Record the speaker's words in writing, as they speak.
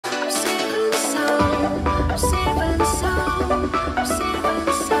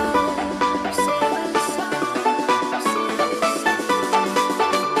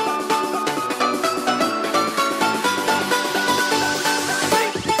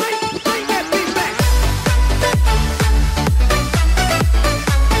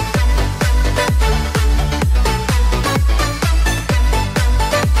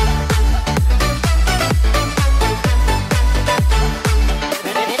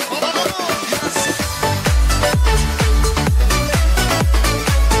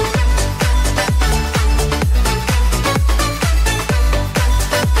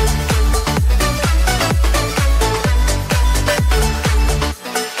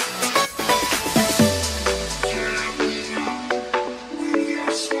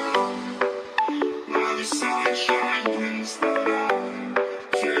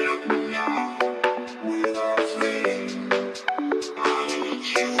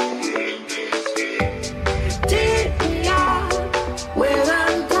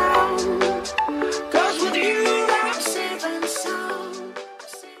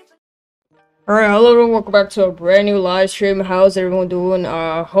Alright, hello everyone, welcome back to a brand new live stream. How's everyone doing?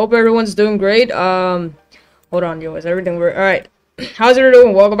 Hope everyone's doing great. Hold on, yo, is everything work? Alright, how's everyone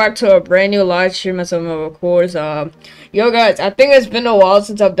doing? Welcome back to a brand new live stream, as of course. Yo guys, I think it's been a while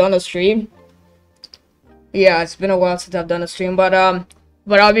since I've done a stream. Yeah, it's been a while since I've done a stream, but I'll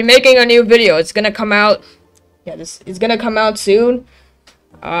be making a new video. It's gonna come out, it's gonna come out soon.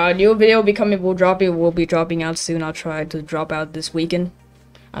 New video will be coming, will be dropping out soon. I'll try to drop out this weekend.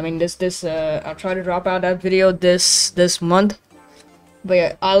 I mean, I'll try to drop out that video this month. But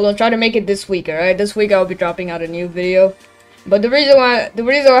yeah, I'll try to make it this week, alright? This week I'll be dropping out a new video. But the reason why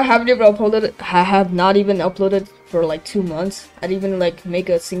I haven't even uploaded, I have not even uploaded for like 2 months. I didn't even like make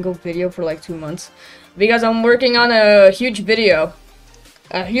a single video for like 2 months. Because I'm working on a huge video.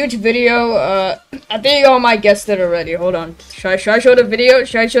 I think all my guessed it already. Hold on. Should I show the video?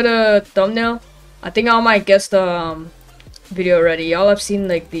 Should I show the thumbnail? I think all my guessed video already. Y'all have seen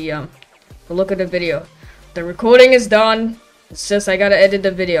like the look at the video. The recording is done. It's just I gotta edit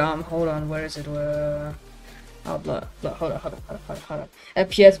the video. Hold on, where is it? Oh, hold on.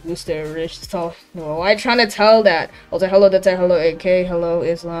 FPS booster, rich. So, why trying to tell that? Also, hello, hello, AK, hello,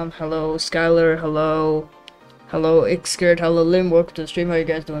 Islam, hello, Skylar, hello, Xscared, hello, Lim. Welcome to the stream. How you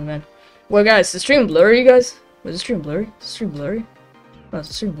guys doing, man? Well, guys, is the stream blurry, you guys? Was the stream blurry? Is the stream blurry? No, is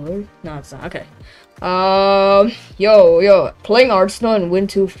the stream blurry? No, it's not. Okay. Yo, playing Arsenal and win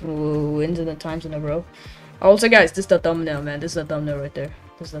 2 wins in the times in a row. Also, guys, this is the thumbnail, man. This is the thumbnail right there.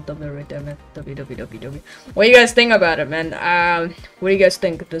 This is the thumbnail right there, man. www. What do you guys think about it, man? What do you guys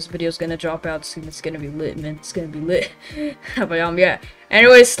think? This video's gonna drop out soon. It's gonna be lit, man. It's gonna be lit. But yeah.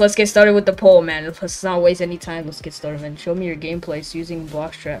 Anyways, let's get started with the poll, man. Let's not waste any time. Let's get started, man. Show me your gameplays using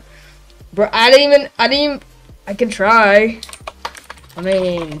Blockstrap. Bro, I can try. I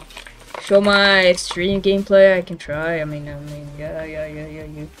mean, show my stream gameplay. I can try. I mean, yeah.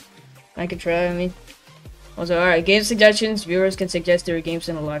 I can try. I mean, also, alright. Game suggestions. Viewers can suggest their games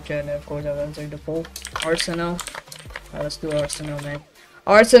in the live chat, and of course, I'll answer the poll. Arsenal. Alright, let's do Arsenal, man.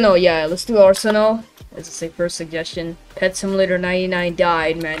 Arsenal, yeah, let's do Arsenal. It's a first suggestion. Pet Simulator 99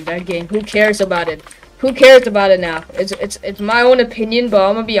 died, man. That game. Who cares about it? Who cares about it now? It's my own opinion, but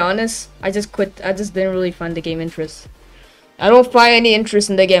I'm gonna be honest. I just quit. I just didn't really find the game interest. I don't find any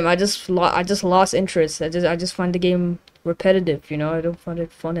interest in the game. I just lost interest. I just find the game repetitive, you know. I don't find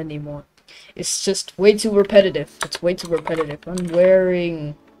it fun anymore. It's just way too repetitive. It's way too repetitive.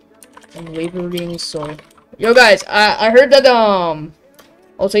 Unwavering soul. Yo guys, I heard that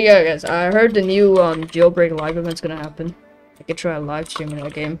also yeah guys, I heard the new jailbreak live event's gonna happen. I could try a live stream in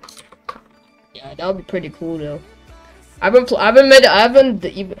that game. Yeah, that would be pretty cool though. I haven't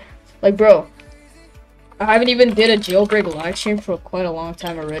even like, bro, I haven't even did a jailbreak live stream for quite a long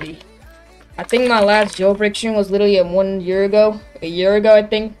time already. I think my last jailbreak stream was literally a year ago, I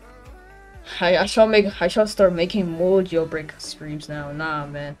think. I shall start making more jailbreak streams now. Nah,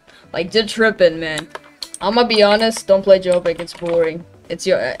 man, like, just tripping, man. I'ma be honest, don't play jailbreak. It's boring. It's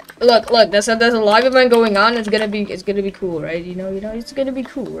your look. There's a live event going on. It's gonna be cool, right? You know. It's gonna be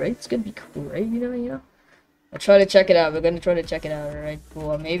cool, right? It's gonna be cool, right? You know. I'll try to check it out. We're gonna try to check it out, alright?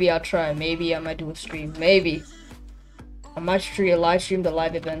 Cool. Maybe I'll try. Maybe I might do a stream. Maybe I might live stream the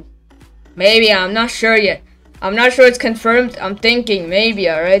live event. Maybe. I'm not sure yet. I'm not sure it's confirmed. I'm thinking maybe.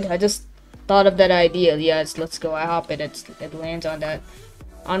 Alright. I just thought of that idea. Yes. Let's go. I hope it lands on that.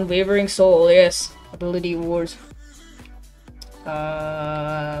 Unwavering soul. Yes. Ability wars.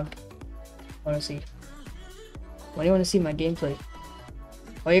 Wanna see? Why do you want to see my gameplay?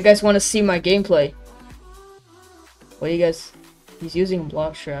 Why you guys want to see my gameplay? What do you guys? He's using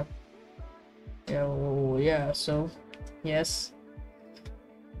Blockstrap. Yeah, yeah. So, yes,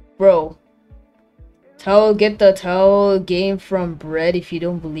 bro. Get the game from Bread if you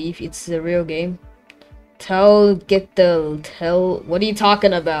don't believe it's a real game. Get the tell. What are you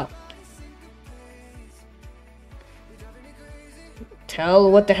talking about?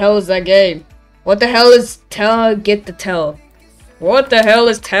 What the hell is that game? What the hell is get the tell? What the hell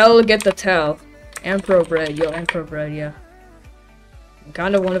is get the tell? Emperor Bread, yo, Emperor Bread, yeah. I'm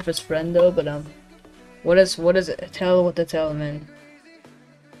kind of one of his friend though, but what is it? What the tell, man?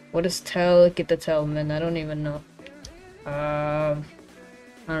 What is get the tell, man? I don't even know. I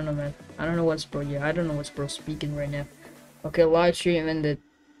don't know, man. I don't know what's bro. Yeah, I don't know what's bro speaking right now. Okay, live stream ended.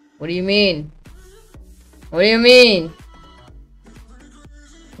 What do you mean? What do you mean?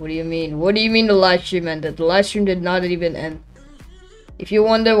 What do you mean? What do you mean the live stream ended? The live stream did not even end. If you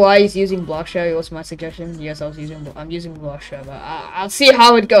wonder why he's using Blockstrap, what's my suggestion? Yes, I'm using Blockstrap. I'll see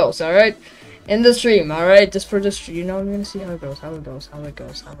how it goes, alright? In the stream, alright? Just for the stream, you know, I'm gonna see how it goes,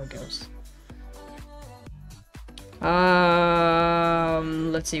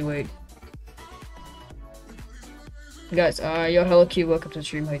 Let's see, wait. Guys, yo, hello Q, welcome to the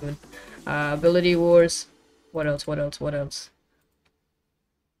stream, how you doing? Ability Wars. What else? What else? What else?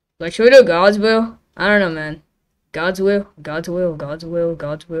 Like, should we do God's will? I don't know, man. God's will? God's will? God's will?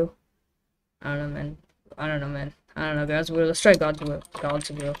 God's will? I don't know, man. I don't know, man. I don't know, God's will. Let's try God's will. God's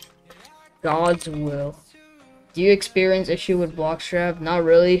will. God's will. Do you experience issue with Blockstrap? Not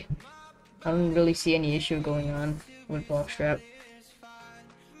really. I don't really see any issue going on with Blockstrap.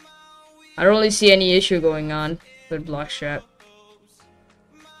 I don't really see any issue going on with Blockstrap.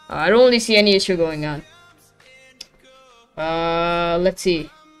 I don't really see any issue going on. Let's see.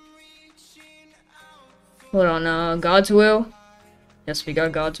 Hold on, God's will. Yes, we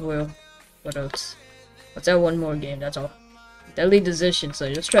got God's will. What else? Let's have one more game, that's all. Deadly Decisions, so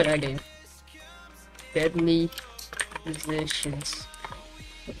let's try that game. Deadly Decisions.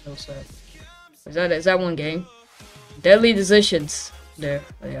 What else is that one game? Deadly Decisions. There.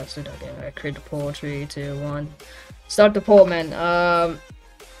 Oh, yeah, let's do that game. Alright, create the poll. 3, 2, 1. Start the poll, man.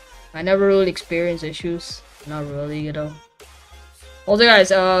 I never really experienced issues. Not really, you know. Also,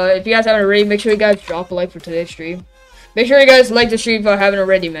 guys, if you guys haven't already, make sure you guys drop a like for today's stream. Make sure you guys like the stream if you haven't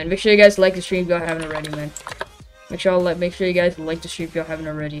already, man. Make sure you guys like the stream if you haven't already, man. Make sure you guys like the stream if you haven't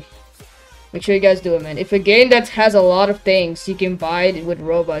already. Make sure you guys do it, man. If a game that has a lot of things, you can buy it with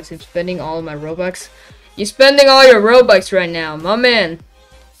Robux. I'm spending all of my Robux. You're spending all your Robux right now, my man.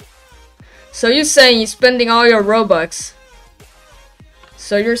 So you're saying you're spending all your Robux.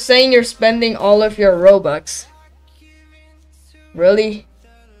 So you're saying you're spending all of your Robux. Really?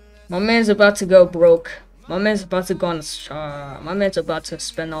 My man's about to go broke. My man's about to go on a my man's about to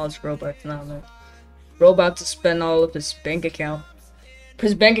spend all his Robux now, man. Bro about to spend all of his bank account.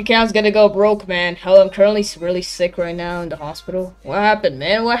 His bank account's gonna go broke, man. Hell, I'm currently really sick right now in the hospital. What happened,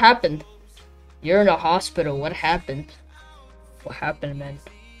 man? What happened? You're in the hospital. What happened? What happened, man?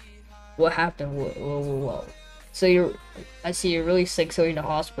 What happened? Whoa. So I see you're really sick, so you're in the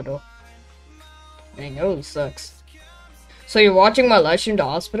hospital. Dang, that really sucks. So you're watching my live stream in the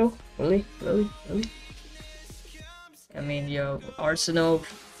hospital? Really? I mean, yo, Arsenal,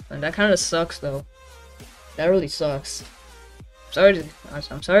 and that kind of sucks, though. That really sucks.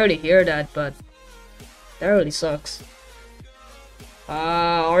 I'm sorry to hear that, but that really sucks.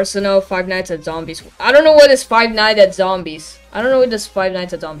 Arsenal, Five Nights at Zombies. I don't know what is Five Nights at Zombies. I don't know what this Five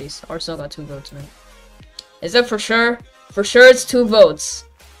Nights at Zombies. Arsenal got 2 votes, man. Is that for sure? For sure, it's 2 votes.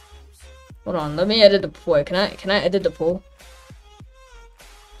 Hold on, let me edit the poll. Can I edit the poll?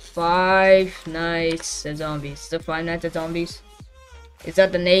 Five Nights at Zombies. The Five Nights at Zombies. Is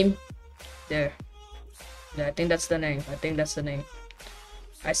that the name? There. Yeah, I think that's the name.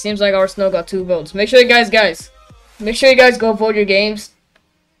 It seems like Arsenal got 2 votes. Make sure you guys. Make sure you guys go vote your games.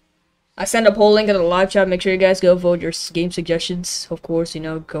 I sent a poll link in the live chat. Make sure you guys go vote your game suggestions. Of course, you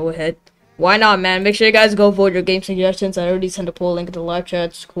know, go ahead. Why not, man? Make sure you guys go vote your game suggestions. I already sent a poll link in the live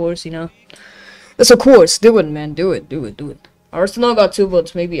chat. Of course, you know. Yes, of course. Do it, man. Do it. Arsenal got 2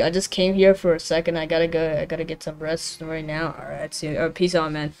 votes. Maybe I just came here for a second. I gotta go. I gotta get some rest right now. All right. See. Peace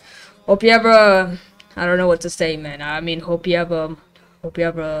out, man. Hope you have a. I don't know what to say, man. I mean, hope you have a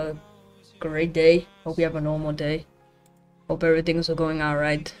great day. Hope you have a normal day. Hope everything's going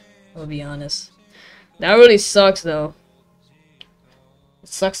alright. I'll be honest. That really sucks, though. It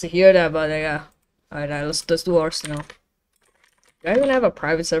sucks to hear that, but yeah. Alright, let's do Arsenal. Do I even have a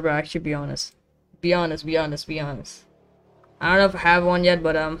private server? Actually, be honest. Be honest. I don't know if I have one yet,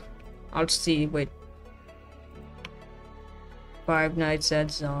 but I'll see. Wait. Five Nights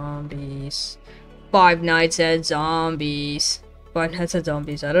at Zombies. Five Nights at Zombies.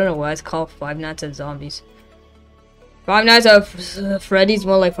 I don't know why it's called Five Nights at Zombies. Five Nights at Freddy's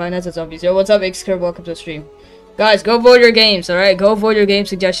more like Five Nights at Zombies. Yo, what's up, Xcurve? Welcome to the stream. Guys, go vote your games, alright? Go vote your game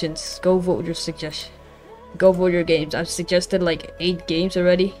suggestions. Go vote your games. I've suggested like 8 games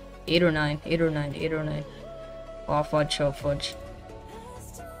already. 8 or 9. Oh, fudge.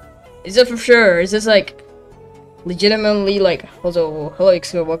 Is it for sure? Is this like legitimately like hello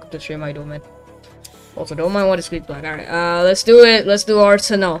Xcurve, welcome to the stream, how you doing, man? Also, don't mind what is screen black. Alright, let's do it. Let's do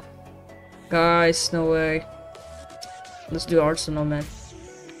Arsenal. Guys, no way. Let's do Arsenal, man.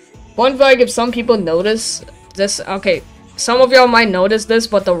 Fun fact, if some people notice this, okay, some of y'all might notice this,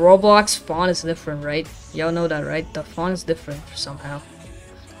 but the Roblox font is different, right? Y'all know that, right? The font is different somehow.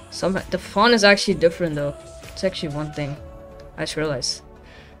 The font is actually different, though. It's actually one thing I just realized.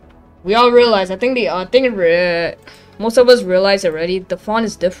 We all realize. I think most of us realize already. The font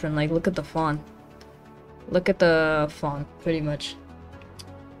is different. Like, look at the font. Look at the font, pretty much.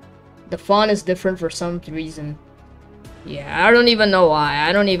 The font is different for some reason. Yeah, I don't even know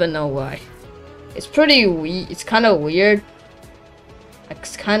why. It's pretty weird. It's kind of weird.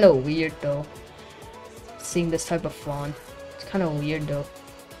 It's kind of weird, though. seeing this type of font. It's kind of weird though.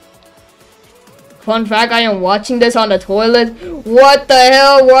 Fun fact, I am watching this on the toilet. What the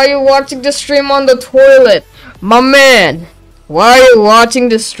hell? Why are you watching the stream on the toilet? My man, why are you watching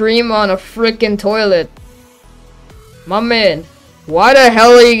the stream on a freaking toilet? My man, why the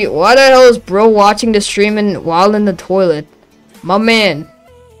hell is bro watching the stream while in the toilet? My man.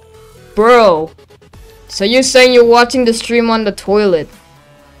 Bro. So you're saying you're watching the stream on the toilet?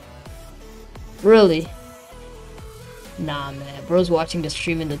 Really? Nah, man. Bro's watching the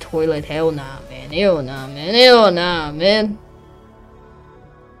stream in the toilet. Hell nah, man. Hell nah, man. Hell nah, man.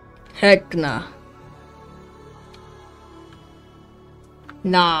 Heck nah.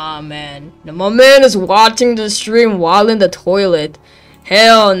 Nah, man. My man is watching the stream while in the toilet.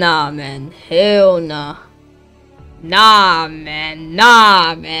 Hell nah, man. Hell nah. Nah, man.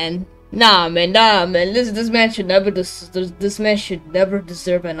 Nah, man. Nah, man. Nah, man. This man should never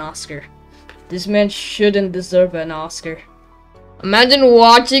deserve an Oscar. This man shouldn't deserve an Oscar. Imagine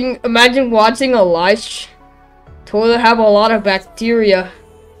watching a live toilet have a lot of bacteria.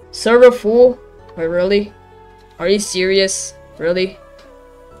 Server full? Wait, really? Are you serious? Really?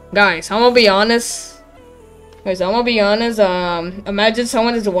 Guys, I'm gonna be honest. Imagine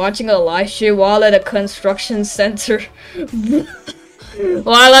someone is watching a live stream while at a construction center.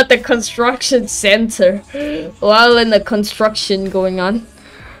 While in the construction going on.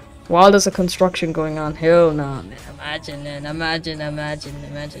 While there's a construction going on. Hell no, man. Imagine.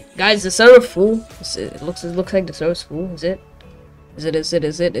 Guys, the server full. It looks like the server's full. Is it?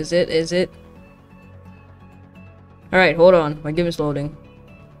 Alright, hold on. My game is loading.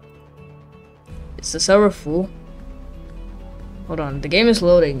 Is the server full? Hold on. The game is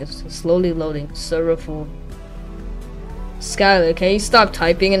loading. It's slowly loading. Server full. Skylar, can you stop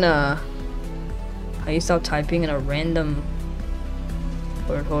typing in a random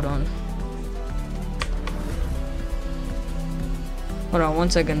word? Hold on. Hold on 1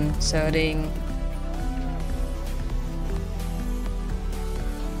 second. Setting.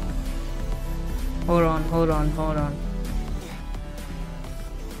 Hold on.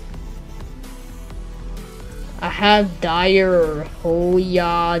 I have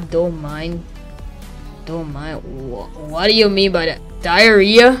diarrhea. Don't mind. What do you mean by that?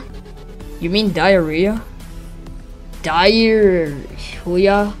 Diarrhea? You mean diarrhea?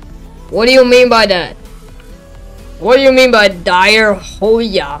 Diarrhea? What do you mean by that? What do you mean by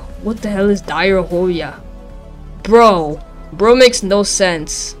diarrhea? What the hell is diarrhea? Bro makes no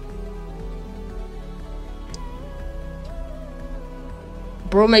sense.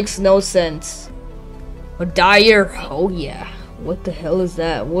 Bro makes no sense. Diarrhea. What the hell is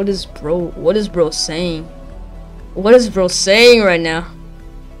that? What is bro saying? What is bro saying right now?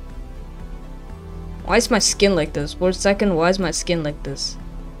 Why is my skin like this? For a second, why is my skin like this?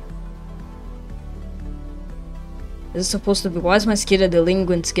 This is supposed to be. Why is my skin a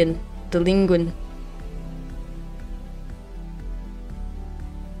delinquent skin? Delinquent.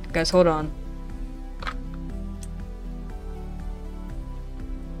 Guys, hold on.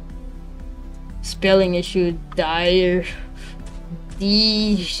 Spelling issue. Diarrhea.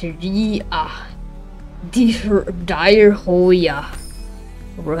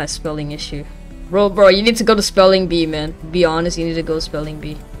 Bro has spelling issue. Bro, you need to go to spelling bee, man. Be honest, you need to go to spelling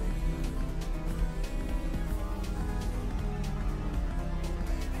bee.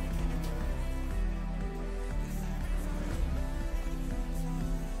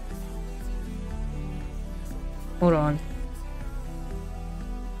 Hold on.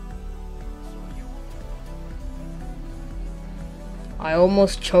 I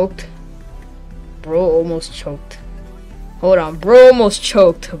almost choked. Bro almost choked. Hold on. Bro almost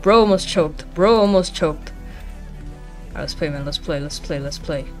choked. Alright, let's play, man. Let's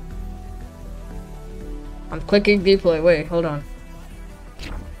play. I'm clicking deeply. Wait, hold on.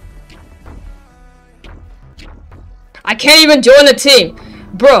 I can't even join the team.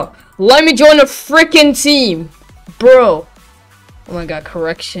 Bro, let me join a freaking team. Bro. Oh my god,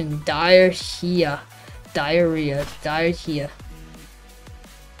 correction. Diarrhea.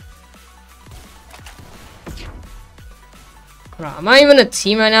 Am I even a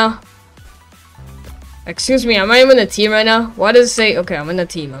team right now? Excuse me, am I even a team right now? Why does it say... Okay, I'm in the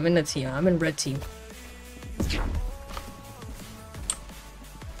team. I'm in red team.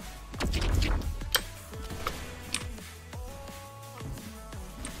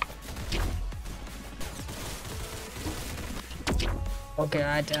 Okay,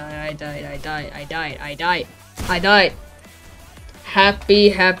 I died.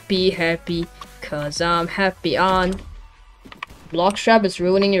 Happy. Cause I'm happy on. Blockstrap is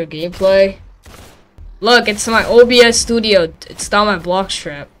ruining your gameplay. Look, it's my OBS studio. It's not my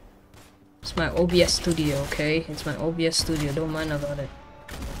Blockstrap. It's my OBS studio, okay? It's my OBS studio, don't mind about it.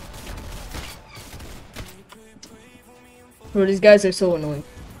 Bro, these guys are so annoying.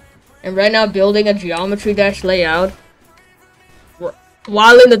 And right now, building a geometry dash layout.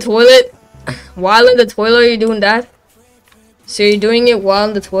 While in the toilet? While in the toilet, you're doing that? So you're doing it while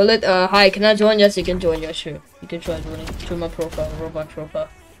in the toilet? Hi, can I join? Yes, you can join. Yeah, sure. You can try joining through my profile, Roblox profile.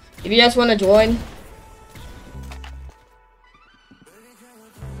 If you guys want to join...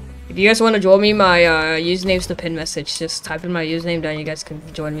 If you guys want to join me, my username's the pin message. Just type in my username, then you guys can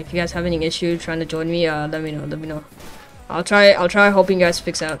join me. If you guys have any issue trying to join me, let me know. I'll try helping you guys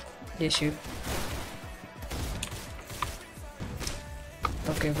fix out the issue.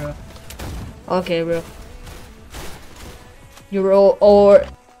 Okay, bro. Okay, bro. Or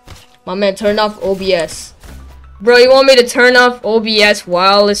my man, turn off OBS. Bro, you want me to turn off OBS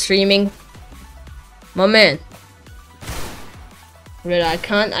while streaming? My man. Bro, I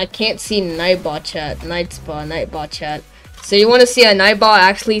can't see Nightbot chat. So you want to see a Nightbot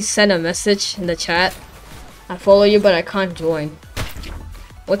actually send a message in the chat? I follow you, but I can't join.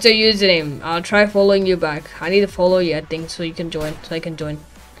 What's your username? I'll try following you back. I need to follow you, I think, so you can join. So I can join.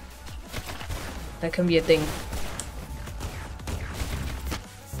 That can be a thing.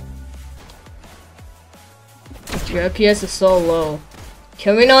 Your FPS is so low.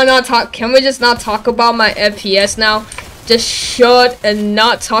 Can we not talk? Can we just not talk about my FPS now? Just shut and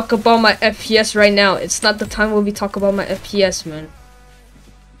not talk about my FPS right now. It's not the time when we talk about my FPS, man.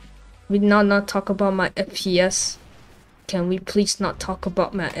 We not talk about my FPS. Can we please not talk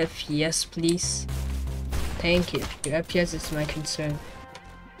about my FPS, please? Thank you. Your FPS is my concern.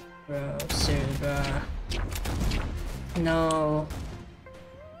 Bro, server. No.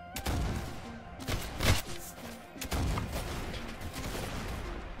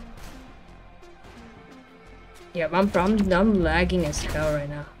 Yeah, I'm lagging as hell right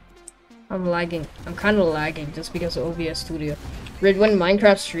now. I'm lagging. I'm kind of lagging just because of OBS Studio. Ridwin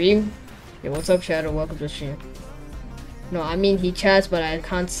Minecraft stream. Yeah, what's up, Shadow? Welcome to the stream. No, I mean he chats, but I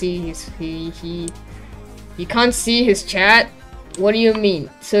can't see his he can't see his chat. What do you mean?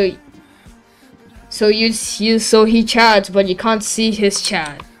 So he chats, but you can't see his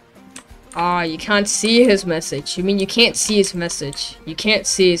chat. Ah, you can't see his message. You mean you can't see his message? You can't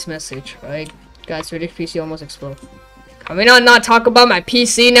see his message, right? Guys, Riddick PC almost explode. Can we not talk about my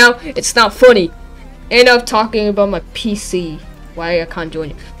PC now? It's not funny. Enough talking about my PC. Why I can't join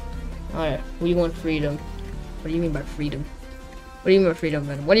you? Alright, we want freedom. What do you mean by freedom? What do you mean by freedom,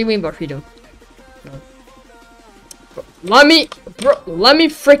 man? What do you mean by freedom? No. Bro, let me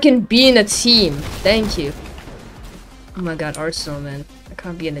freaking be in a team. Thank you. Oh my god, Arsenal, man. I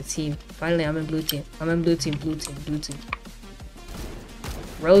can't be in a team. Finally, I'm in blue team. I'm in blue team.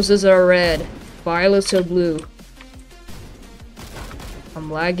 Roses are red. Violets are blue.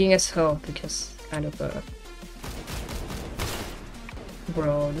 I'm lagging as hell because kind of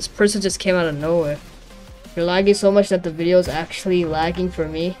bro, this person just came out of nowhere. You're lagging so much that the video is actually lagging for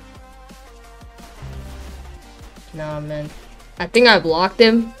me. Nah, man. I think I blocked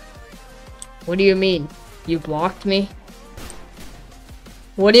him. What do you mean? You blocked me?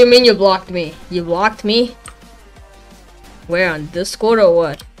 What do you mean you blocked me? You blocked me? Where, on Discord or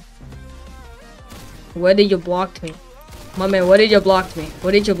what? Where did you block me? My man, where did you block me?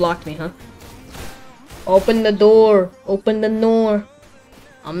 Where did you block me, huh? Open the door. Open the door.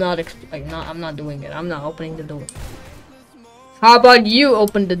 I'm not doing it. I'm not opening the door. How about you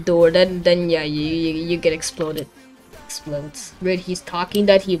open the door? Then yeah, you get exploded. Explodes. Red, he's talking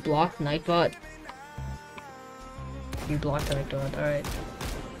that he blocked Nightbot. He blocked Nightbot. Alright.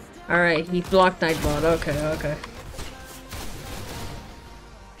 Alright, he blocked Nightbot. Okay.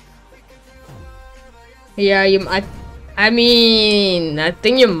 Yeah, I mean, I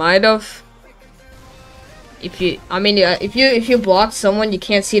think you might have. If you block someone, you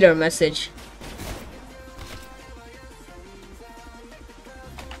can't see their message.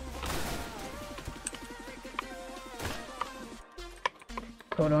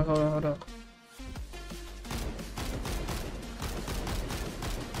 Hold on.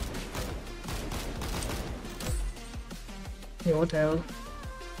 Hey, what the hell?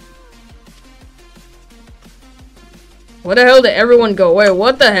 Where the hell did everyone go? Wait,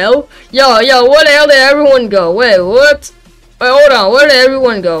 what the hell? Yo, where the hell did everyone go? Wait, what? Wait, hold on, where did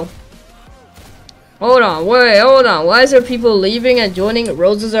everyone go? Hold on. Why is there people leaving and joining?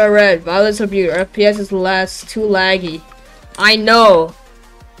 Roses are red, violets are blue, FPS is less, too laggy. I know.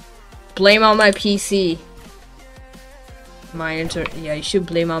 Blame on my PC. Yeah, you should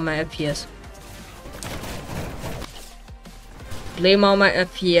blame on my FPS. Blame on my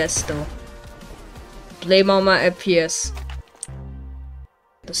FPS though. Blame on my FPS.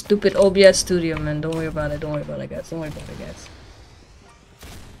 The stupid OBS studio, man. Don't worry about it. Don't worry about it, guys. Don't worry about it, guys.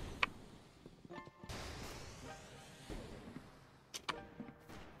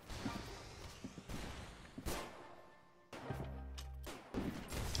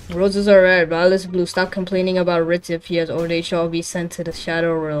 Roses are red, violets blue. Stop complaining about red FPS or they shall be sent to the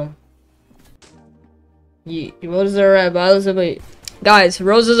shadow realm. Roses are red, violets are blue. Guys,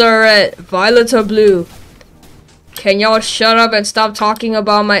 roses are red, violets are blue. Can y'all shut up and stop talking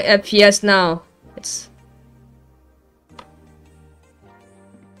about my FPS now?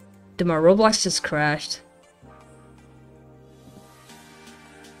 Dude, my Roblox just crashed.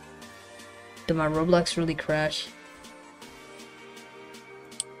 Did my Roblox really crash?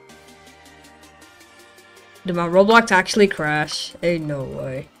 Did my Roblox actually crash? Ain't no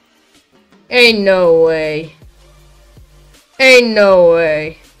way. Ain't no way. Ain't no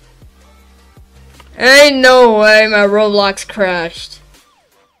way. Ain't no way my Roblox crashed.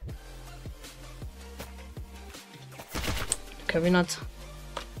 Can we not?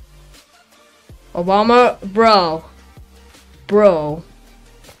 Obama, bro.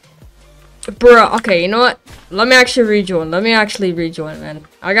 Okay, you know what? Let me actually rejoin. Man.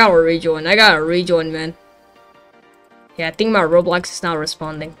 I gotta rejoin, man. Yeah, I think my Roblox is not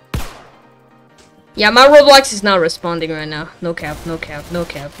responding. Yeah, my Roblox is not responding right now. No cap.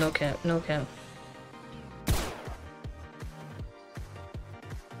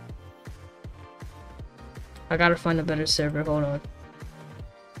 I gotta find a better server. Hold on.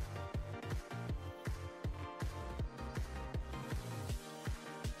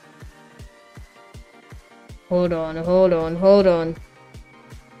 Hold on. Hold on. Hold on.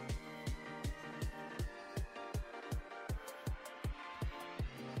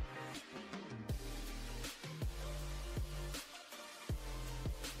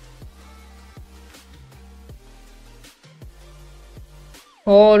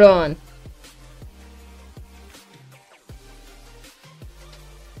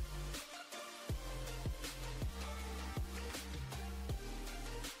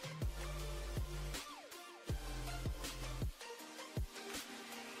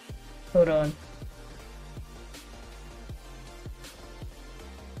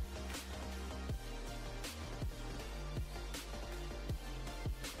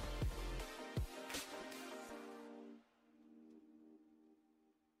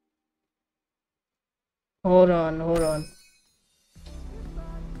 Hold on.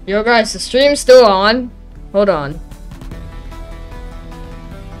 Yo guys, the stream's still on. Hold on.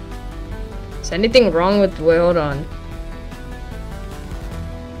 Is anything wrong with wait, hold on.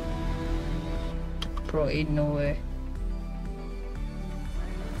 Bro, ain't no way.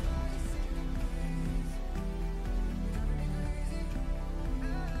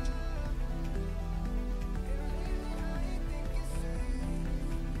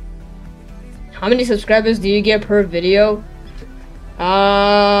 How many subscribers do you get per video?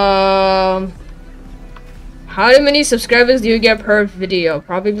 How many subscribers do you get per video?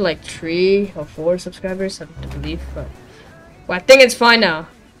 Probably like 3 or 4 subscribers, I believe. But well, I think it's fine now.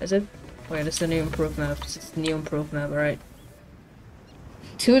 Is it? Wait, this is a new improved map. It's a new improved map, alright.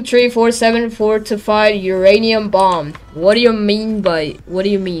 2, 3, 4, 7, fortified uranium bomb. What do you mean by? What do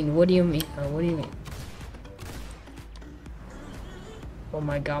you mean? What do you mean? What do you mean? Oh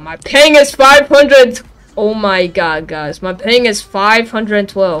my god, my ping is 500. Oh my god, guys, my ping is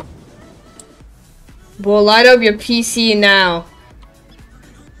 512. Bro, light up your PC now.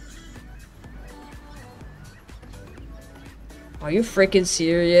 Are you freaking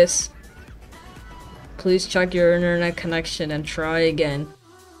serious? Please check your internet connection and try again.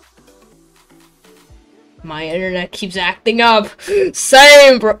 My internet keeps acting up.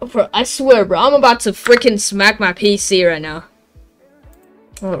 Same, bro. I swear, bro. I'm about to freaking smack my PC right now.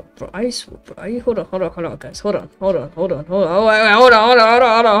 Oh, bro, I swear, bro. Hold on, guys. Hold on. Hold up. Bro,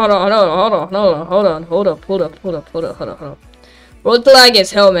 it's lag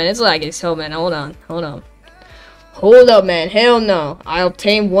as hell, man. Hold on. Hold up, man. Hell no. I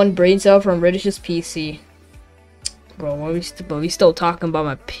obtained 1 brain cell from Ritish's PC. Bro, we still talking about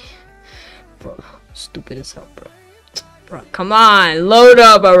my bro, stupid as hell, bro. Bro, come on. Load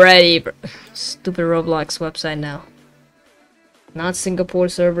up already, bro. Stupid Roblox website now. Not Singapore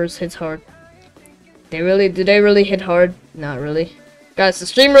servers hits hard. Do they really hit hard? Not really. Guys, the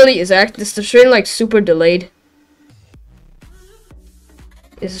stream really is is the stream like super delayed?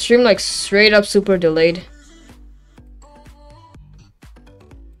 Is the stream like straight up super delayed?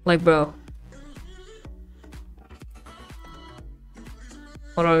 Like, bro.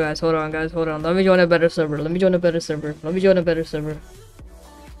 Hold on, guys. Let me join a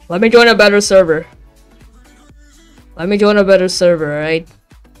better server. Alright?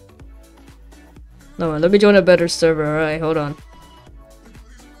 No, let me join a better server. Alright, hold on.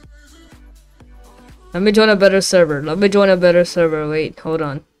 Let me join a better server. Let me join a better server. Wait, hold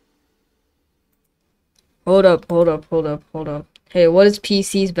on. Hold up. Hey, what is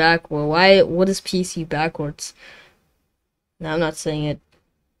PC's backward? What is PC backwards? No, I'm not saying it.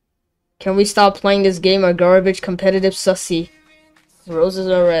 Can we stop playing this game? A garbage competitive sussy. Roses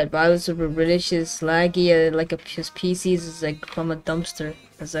are red. Violets are British is laggy. Like his PCs is like from a dumpster.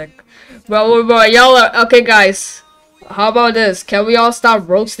 It's like, bro, y'all are okay, guys. How about this? Can we all stop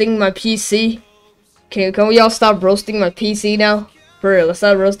roasting my PC? Can we all stop roasting my PC now? For real, let's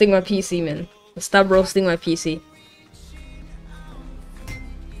stop roasting my PC, man. Let's stop roasting my PC.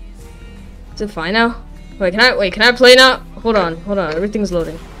 Is it fine now? Can I play now? Hold on, everything's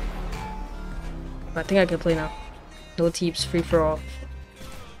loading. I think I can play now. No teeps, free for all.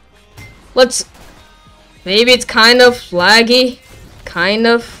 Maybe it's kind of laggy. Kind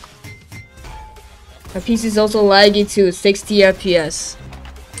of. My PC is also laggy too, 60 FPS.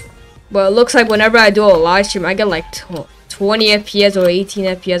 But it looks like whenever I do a live stream, I get like 20 FPS or 18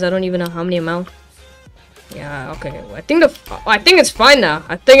 FPS. I don't even know how many amount. Yeah, okay. I think it's fine now.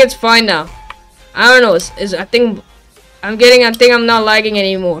 I think I don't know. I think I'm not lagging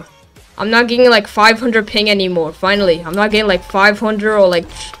anymore. I'm not getting like 500 ping anymore. Finally, I'm not getting like 500 or like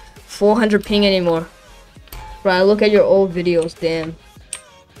 400 ping anymore. Right, look at your old videos, damn.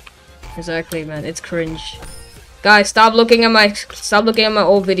 Exactly, man. It's cringe. Guys, stop looking at my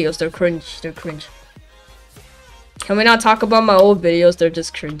old videos. They're cringe. Can we not talk about my old videos? They're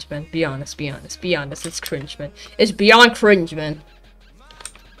just cringe, man. Be honest. It's cringe, man. It's beyond cringe, man.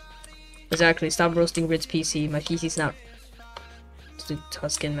 Exactly. Stop roasting Rit's PC. My PC's not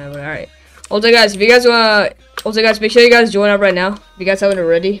Tuscan, man. But alright. Also, guys, if you guys wanna, make sure you guys join up right now. If you guys haven't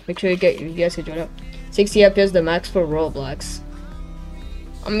already, make sure you guys can join up. 60 FPS the max for Roblox.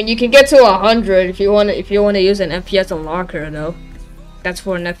 I mean, you can get to 100 if you want to use an FPS unlocker though. That's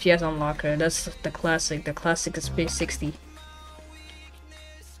for an FPS unlocker. That's the classic. The classic is 60.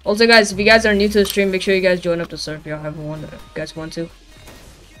 Also, guys, if you guys are new to the stream, make sure you guys join up the server if y'all haven't won. If you guys want to.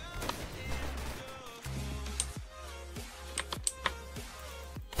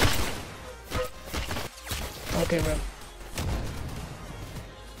 Okay, bro.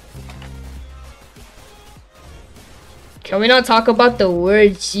 Can we not talk about the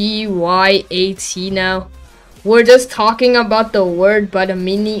word GYAT now? We're just talking about the word by the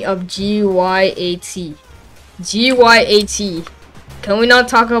meaning of GYAT. GYAT. Can we not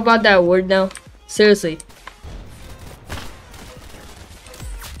talk about that word now? Seriously.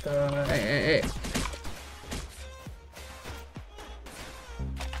 Hey.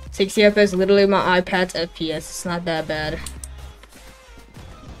 60 FPS, literally my iPad's FPS. It's not that bad.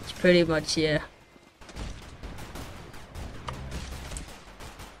 It's pretty much, yeah.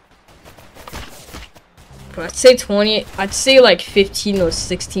 But I'd say 20, I'd say like 15 or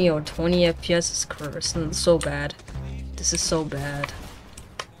 16 or 20 FPS is cursed. It's so bad. This is so bad.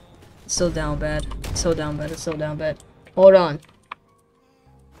 It's so down bad. It's so down bad. It's so down bad. Hold on.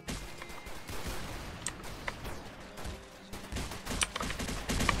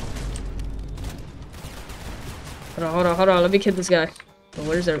 Hold on. Let me kill this guy. Oh,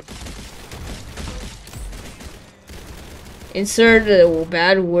 what is there? Insert a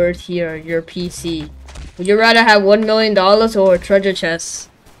bad word here. Your PC. Would you rather have $1 million or a treasure chest?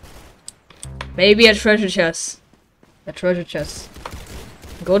 Maybe a treasure chest. A treasure chest.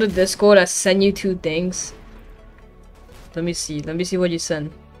 Go to Discord. I send you 2 things. Let me see. Let me see what you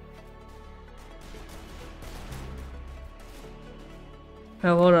send.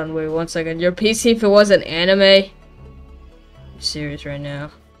 Oh, hold on. Wait 1 second. Your PC, if it was an anime. Are you serious right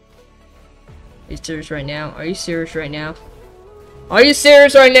now? Are you serious right now? Are you serious right now? Are you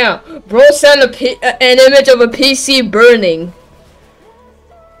serious right now? Bro sent an image of a PC burning.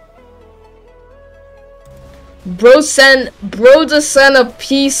 Bro just sent a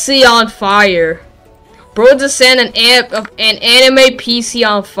PC on fire. Bro just sent an anime PC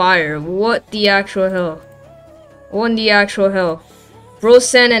on fire. What the actual hell? What in the actual hell? Bro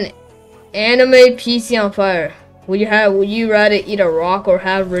sent an anime PC on fire. Would you rather eat a rock or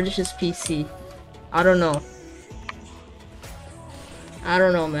have Ritesh's PC? I don't know. I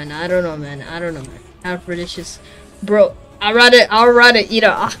don't know, man. Have Ritesh's, bro. I'd rather eat a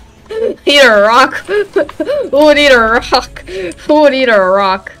rock. Who would eat a rock? Who would eat a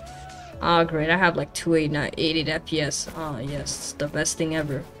rock? Oh great, I have like 280 FPS. Oh yes, it's the best thing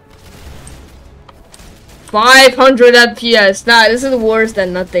ever. 500 FPS. Nah, this is worse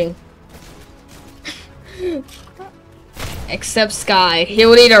than nothing. Except Sky. He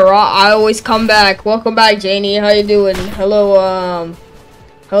would eat a rock. I always come back. Welcome back, Janie. How you doing? Hello,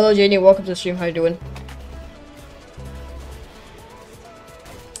 hello, Janie. Welcome to the stream. How you doing?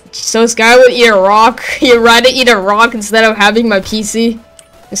 So Sky would eat a rock. He'd rather eat a rock instead of having my PC.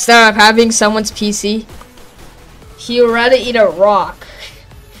 Instead of having someone's PC. He'd rather eat a rock.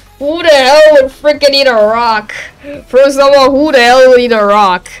 Who the hell would freaking eat a rock? First of all, who the hell would eat a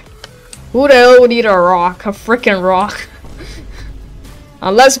rock? Who the hell would eat a rock? A freaking rock.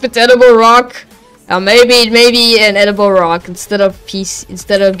 Unless it's edible rock. Maybe an edible rock instead of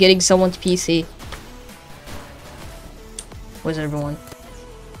getting someone's PC. Where's everyone?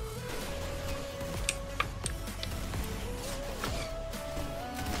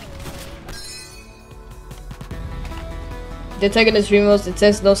 They're taking the stream rules. It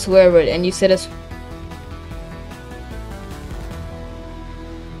says no swear word, and you said it's.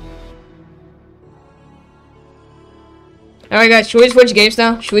 Alright guys, should we switch games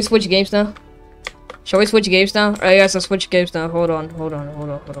now? Alright guys, let's switch games now. Hold on.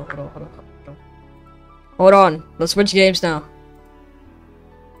 Let's switch games now.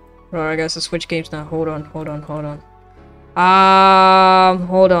 Alright guys, let's switch games now. Hold on. Hold on.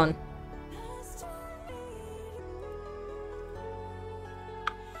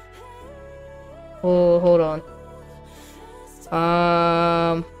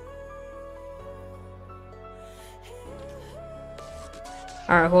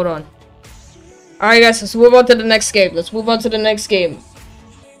 Alright, hold on. Alright guys, let's move on to the next game.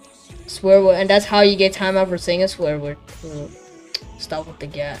 Swear word, and that's how you get timeout for saying a swear word. Stop with the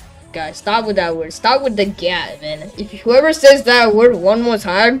gat. Guys, stop with that word. Stop with the gat, man. If whoever says that word one more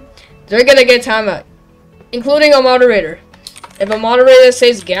time, they're gonna get timeout. Including a moderator. If a moderator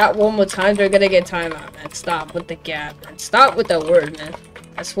says gat one more time, they're gonna get timeout, man. Stop with the gat, man. Stop with that word, man.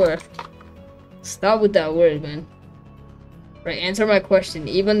 I swear. Stop with that word, man. Right, answer my question.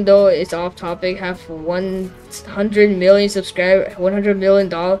 Even though it's off topic, have 100 million subscribers, $100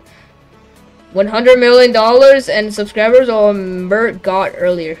 million and subscribers, or Mert got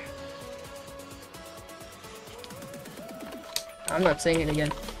earlier. I'm not saying it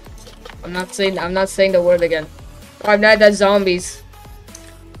again. I'm not saying the word again. Five Nights at Zombies.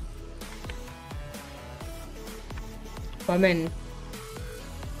 I'm in.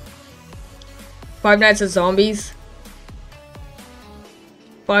 Five Nights at Zombies.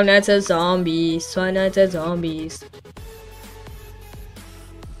 Five Nights at Zombies.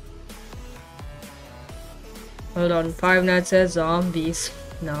 Hold on, Five Nights at Zombies.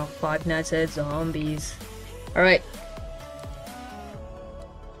 No, Five Nights at Zombies. Alright.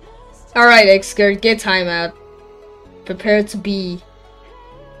 Alright, Xskirt, get timeout. Prepare to be.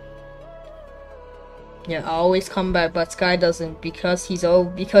 Yeah, I always come back, but Sky doesn't because he's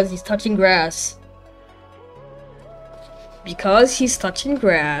touching grass. Because he's touching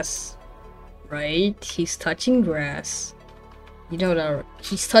grass. Right? He's touching grass. You know that.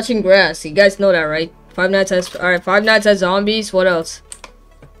 He's touching grass. You guys know that, right? Five Nights at Zombies. What else?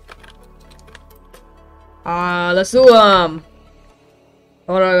 Let's do hold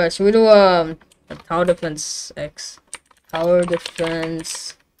on guys, should we do Tower Defense X? Tower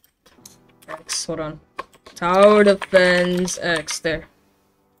Defense X, hold on. Tower Defense X, there.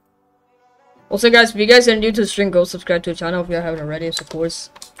 Also guys, if you guys are new to the stream, go subscribe to the channel if you haven't already, of course.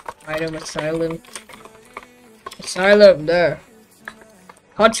 Item Asylum. Asylum, there.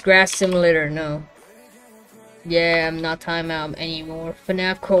 Hutch Grass Simulator, no. Yeah, I'm not timeout anymore.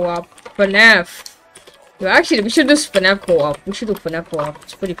 FNAF co-op. FNAF! Yo, actually, we should do FNAF co-op.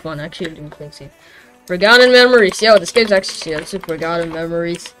 It's pretty fun. Actually, doing things here. Forgotten Memories. Yo, this game's actually let's do Forgotten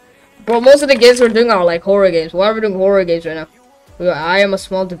Memories. Bro, most of the games we're doing are like horror games. Why are we doing horror games right now? Yo, I am a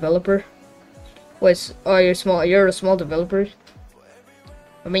small developer. Wait, oh, you're a small developer?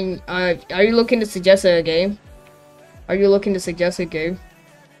 I mean, are you looking to suggest a game?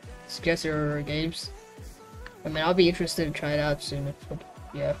 Suggest your games? I mean, I'll be interested to try it out soon.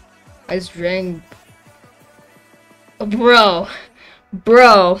 Yeah. I just drank. Bro,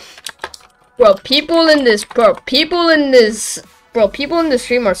 people in the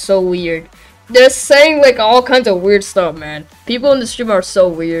stream are so weird. They're saying like all kinds of weird stuff, man. People in the stream are so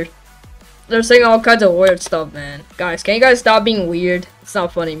weird. They're saying all kinds of weird stuff, man. Guys, can you guys stop being weird? It's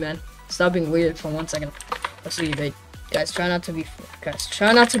not funny, man. Stop being weird for 1 second. Let's see, babe. Guys, try not to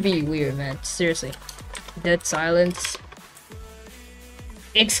be weird, man. Seriously. Dead silence.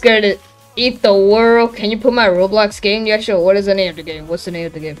 Xskirt eat the world. Can you put my Roblox game? Yeah, sure. What is the name of the game? What is the name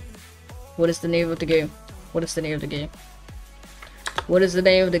of the game? What is the name of the game? What is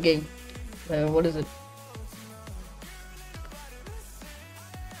it?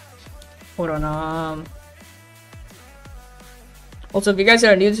 Hold on. Also, if you guys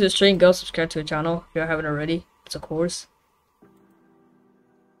are new to the stream, go subscribe to the channel if you haven't already. It's a course.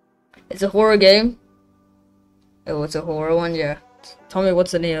 It's a horror game. Oh, it's a horror one, yeah. Tell me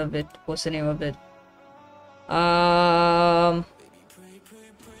what's the name of it. What's the name of it?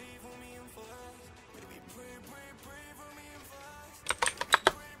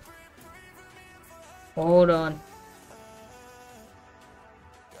 Hold on.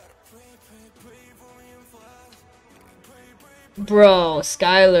 Bro,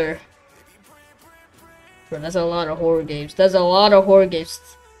 Skylar. Bro, that's a lot of horror games. That's a lot of horror games.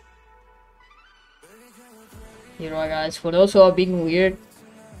 You know what, guys? For those who are being weird,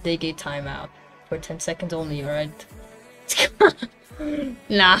 they get timeout for 10 seconds only, alright?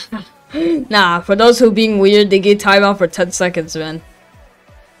 Nah. Nah, for those who are being weird, they get timeout for 10 seconds, man.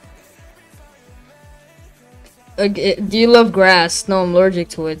 Do you love grass? No, I'm allergic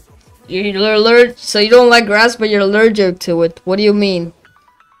to it. You're allergic, so you don't like grass, but you're allergic to it. What do you mean?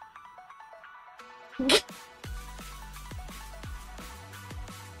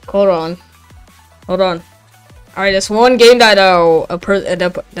 Hold on. Hold on. Alright, there's one game that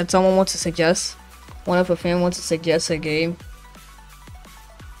that someone wants to suggest. One of a fan wants to suggest a game.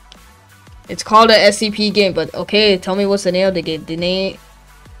 It's called a SCP game, but okay, tell me what's the name of the game. The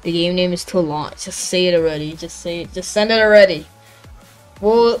game name is too long. Just say it already. Just say it. Just send it already.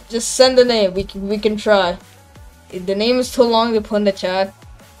 Well, just send the name. We can try. If the name is too long to put in the chat.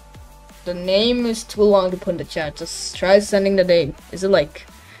 The name is too long to put in the chat. Just try sending the name. Is it like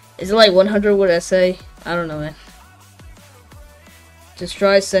 100 word essay? I don't know, man. Just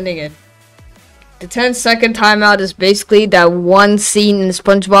try sending it. The 10-second timeout is basically that one scene in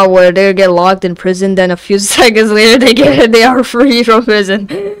SpongeBob where they get locked in prison, then a few seconds later they are free from prison.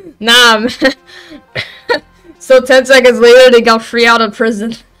 Nah, man. So 10 seconds later they got free out of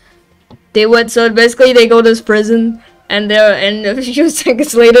prison. So basically they go to this prison and a few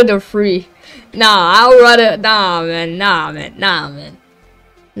seconds later they're free. Nah, I'll rather nah man.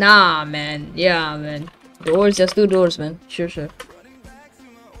 Nah man, yeah man. Doors, just do doors, man. Sure.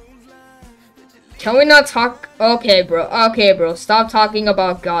 Can we not talk? Okay, bro. Stop talking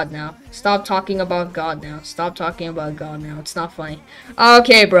about God now. Stop talking about God now. It's not funny.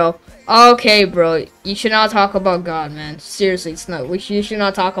 Okay, bro. You should not talk about God, man. Seriously, it's not. You should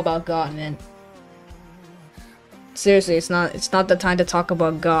not talk about God, man. Seriously, it's not the time to talk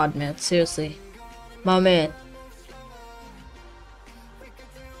about God, man. Seriously, my man.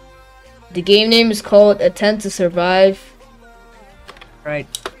 The game name is called Attempt to Survive. Right.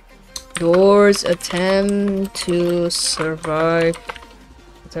 Doors, attempt to survive.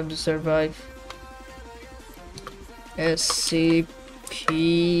 SCP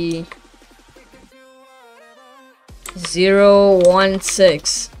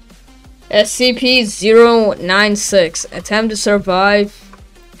 016. SCP 096. Attempt to survive.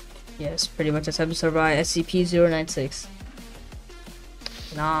 Yes, pretty much attempt to survive. SCP 096.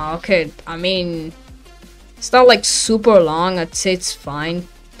 Nah, okay. I mean, it's not like super long. I'd say it's fine.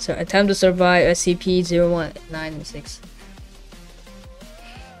 So attempt to survive SCP-0196.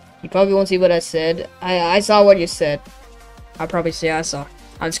 You probably won't see what I said. I saw what you said. I'll probably say I saw.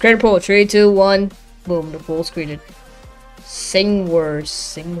 On screen poll, 3, 2, 1. Boom, the full screen. Sing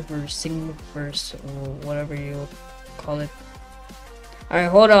verse, or whatever you call it. Alright,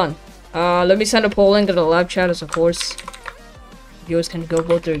 hold on. Let me send a poll link to the live chat as of course. Viewers can go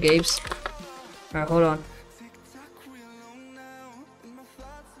vote their games. Alright, hold on.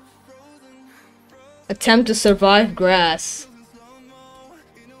 Attempt to survive grass.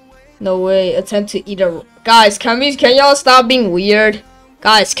 No way. Attempt to eat a... Guys, can y'all stop being weird?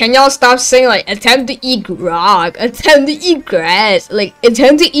 Guys, can y'all stop saying like attempt to eat rock, attempt to eat grass, like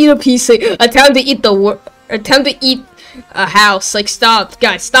attempt to eat a piece of... Attempt to eat attempt to eat a house. Like stop,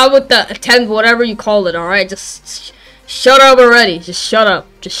 guys. Stop with the attempt, whatever you call it. All right, just shut up already. Just shut up.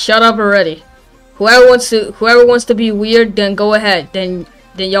 Just shut up already. Whoever wants to be weird, then go ahead. Then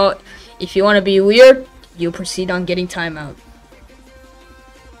y'all. If you want to be weird, you proceed on getting timeout.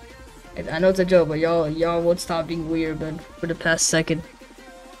 I know it's a joke, but y'all won't stop being weird, man. For the past second,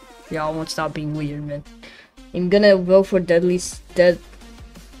 y'all won't stop being weird, man. I'm gonna vote for dead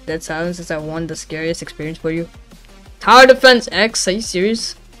silence since I won the scariest experience for you. Tower Defense X, are you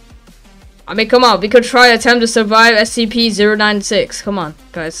serious? I mean, come on, we could try attempt to survive SCP-096. Come on,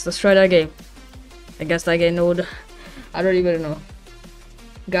 guys, let's try that game. I guess that game would. I don't even know.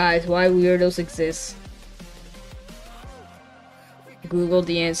 Guys, why weirdos exist? Google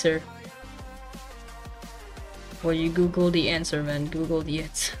the answer. Well, you Google the answer, man. Google the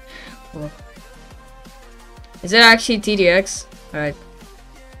answer. Well, is it actually TDX? Alright.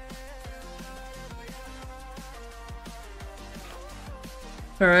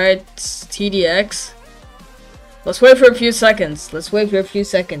 Alright, TDX. Let's wait for a few seconds.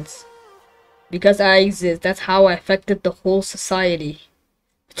 Because I exist. That's how I affected the whole society.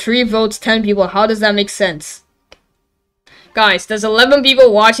 3 votes, 10 people. How does that make sense? Guys, there's 11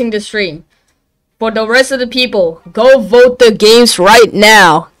 people watching the stream. For the rest of the people, go vote the games right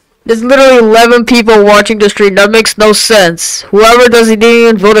now. There's literally 11 people watching the stream. That makes no sense. Whoever doesn't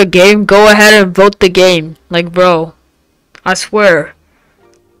even vote a game, go ahead and vote the game. Like, bro, I swear.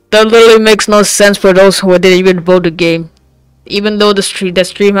 That literally makes no sense for those who didn't even vote the game. Even though the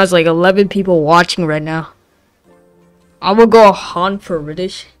stream has like 11 people watching right now. I will go hunt for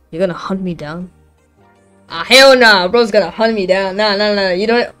Ritheshraam. You're gonna hunt me down? Ah, hell nah, bro's gonna hunt me down. Nah. You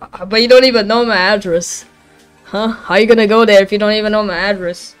don't, but you don't even know my address. Huh? How you gonna go there if you don't even know my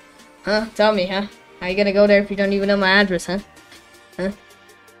address? Huh? Tell me, huh? How you gonna go there if you don't even know my address, huh? Huh?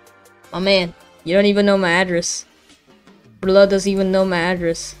 Oh man, you don't even know my address. Blood doesn't even know my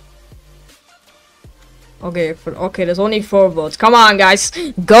address. Okay, there's only 4 votes. Come on, guys.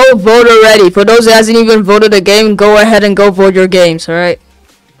 Go vote already. For those who hasn't even voted the game, go ahead and go vote your games, alright?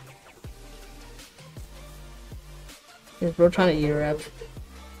 Is bro trying to eat a rap?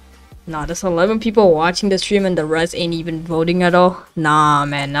 Nah, there's 11 people watching the stream and the rest ain't even voting at all. Nah,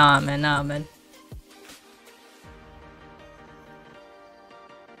 man.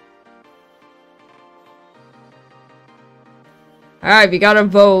 Alright, we gotta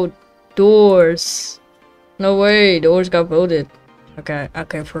vote. Doors. No way, Doors got voted.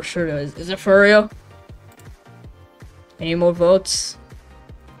 Okay, for sure. Is it for real? Any more votes?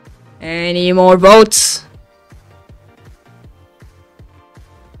 Any more votes?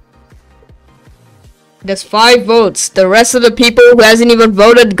 There's 5 votes. The rest of the people who hasn't even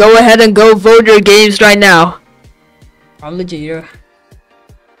voted, go ahead and go vote your games right now. I'm legit, yeah.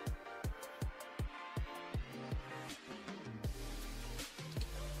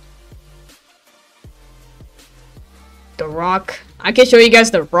 The Rock. I can show you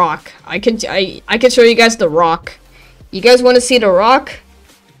guys the Rock. I can show you guys the Rock. You guys want to see the Rock?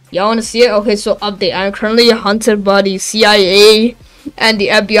 Y'all want to see it? Okay, so update. I'm currently hunted by the CIA and the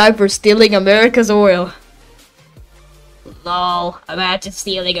FBI for stealing America's oil. Lol. Imagine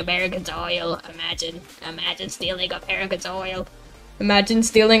stealing America's oil. Imagine stealing America's oil. Imagine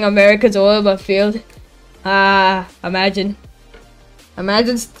stealing America's oil but failed. Imagine trying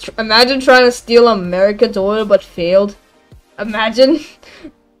to steal America's oil but failed. Imagine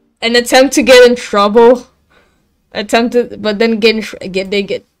an attempt to get in trouble. But then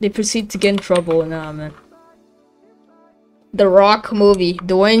they proceed to get in trouble. Nah, man. The Rock movie.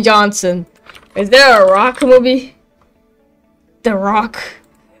 Dwayne Johnson. Is there a Rock movie? The Rock.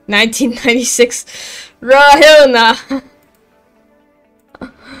 1996. Hell nah.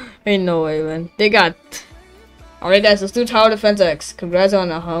 Ain't no way, man. They got. Alright, guys, let's do Tower Defense X. Congrats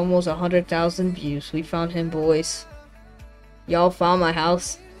on almost 100,000 views. We found him, boys. Y'all found my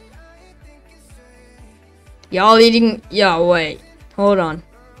house. Y'all eating. Yeah, wait. Hold on.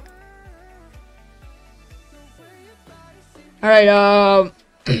 Alright,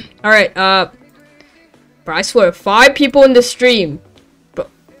 alright, bro, I swear, 5 people in the stream. Bro,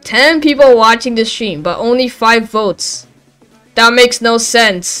 10 people watching the stream, but only 5 votes. That makes no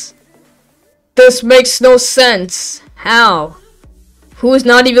sense. This makes no sense. How? Who is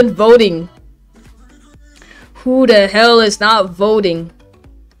not even voting? Who the hell is not voting?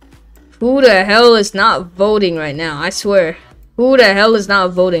 Who the hell is not voting right now? I swear. Who the hell is not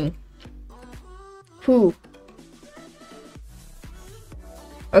voting? Who?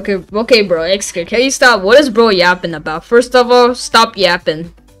 Okay, bro. Excuse, can you stop? What is bro yapping about? First of all, stop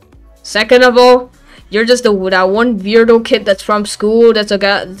yapping. Second of all, you're just that one weirdo kid that's from school that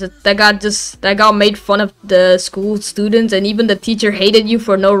got made fun of the school students, and even the teacher hated you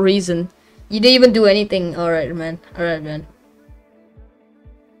for no reason. You didn't even do anything. Alright, man.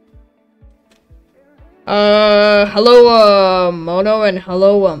 Hello, Mono, and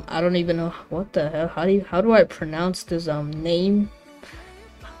hello, I don't even know what the hell. How do I pronounce this name?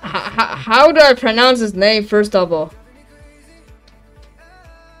 How do I pronounce his name, first of all?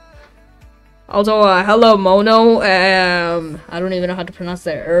 Also, hello, Mono. I don't even know how to pronounce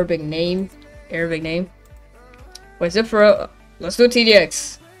that Arabic name. Wait, is it for? Let's do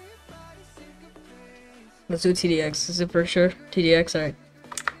TDX. Let's do TDX. Is it for sure? TDX, alright.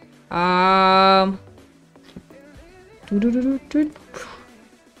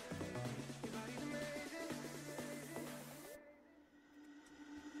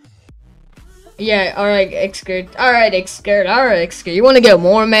 Yeah, alright, X-Skirt. Alright, X-Skirt. You wanna get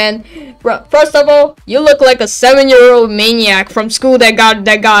more, man? Bro, first of all, you look like a 7-year-old maniac from school that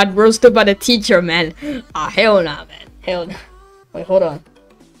got roasted by the teacher, man. Ah, hell nah, man. Hell nah. Wait, hold on.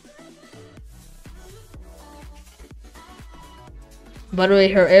 By the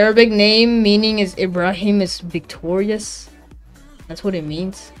way, her Arabic name meaning is Ibrahim is victorious. That's what it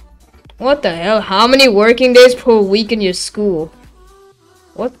means. What the hell? How many working days per week in your school?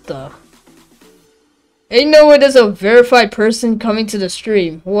 What the? Ain't no way there's a verified person coming to the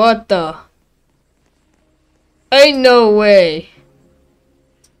stream. What the? Ain't no way.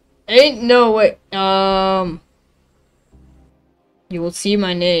 Ain't no way. You will see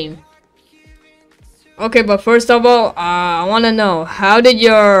my name. Okay, but first of all, I want to know, how is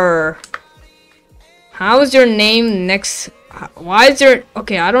your name next? Why is your...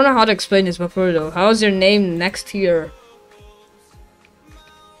 Okay, I don't know how to explain this before though. How is your name next to your...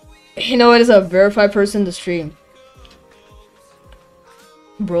 You know, it is a verified person to stream.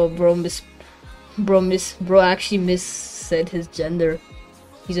 Bro actually said his gender.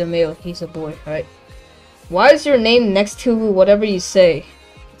 He's a male, he's a boy, right? Why is your name next to whatever you say?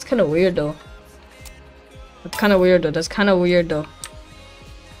 It's kind of weird though. That's kind of weird though.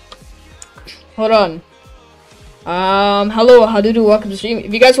 Hold on. Hello, how do you do? Welcome to the stream.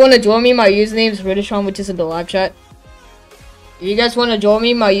 If you guys want to join me, my username is Ritheshraam, which is in the live chat. If you guys want to join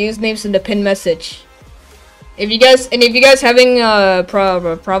me, my username's in the pinned message. If you guys having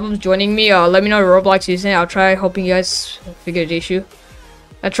problems joining me, let me know your Roblox username. I'll try helping you guys figure the issue.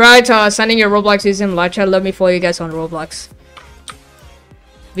 I tried sending your Roblox username live chat. Let me follow you guys on Roblox.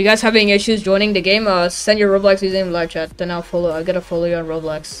 If you guys having issues joining the game, send your Roblox username live chat. Then I'll gotta follow you on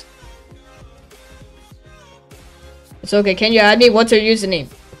Roblox. It's okay. Can you add me? What's your username?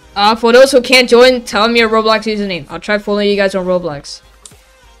 For those who can't join, tell me your Roblox username. I'll try following you guys on Roblox.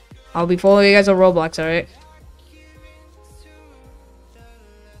 I'll be following you guys on Roblox, alright?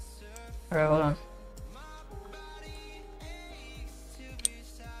 Alright, hold on.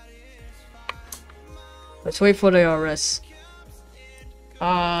 Let's wait for the RS.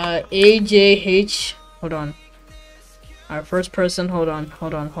 AJH. Hold on. Alright, first person. Hold on.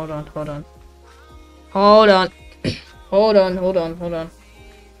 Hold on.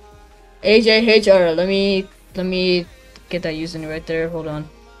 AJH. Alright, let me get that username right there. Hold on.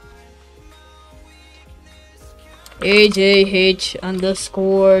 AJH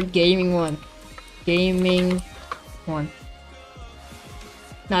underscore gaming one.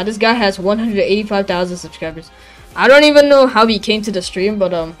 Now this guy has 185,000 subscribers. I don't even know how he came to the stream,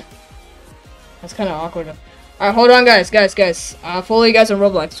 but that's kind of awkward. Alright, hold on, guys. I'll follow you guys on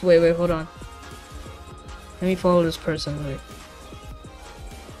Roblox. Wait, hold on. Let me follow this person. Wait.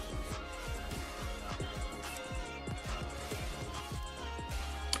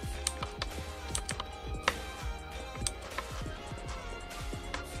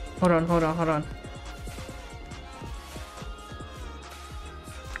 Hold on.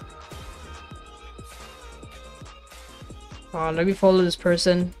 Let me follow this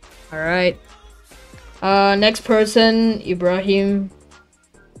person. Alright. Next person, Ibrahim.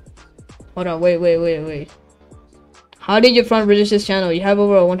 Hold on, wait. How did you fund Ritesh's channel? You have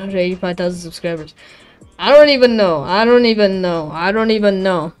over 185,000 subscribers. I don't even know.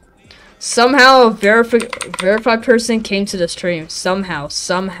 Somehow a verified person came to the stream. Somehow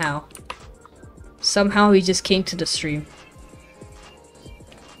he just came to the stream.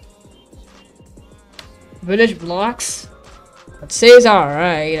 British blocks? I'd say it's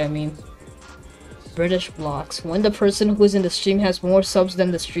alright, I mean. British blocks. When the person who's in the stream has more subs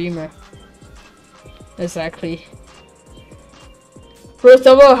than the streamer. Exactly. First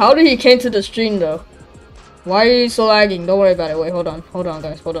of all, how did he came to the stream though? Why are you so lagging? Don't worry about it. Wait, hold on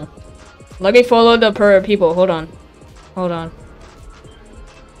guys, hold on. Let me follow the people. Hold on.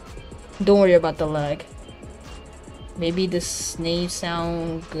 Don't worry about the lag. Maybe this name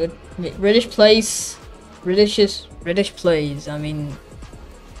sound good. British plays. I mean,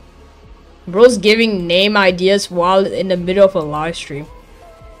 bro's giving name ideas while in the middle of a live stream.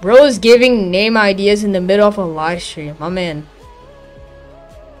 My man.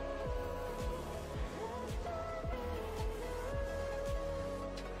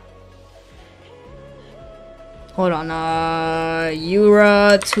 Hold on,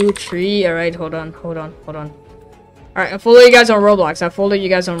 Yura23. Alright, hold on. Alright, I follow you guys on Roblox.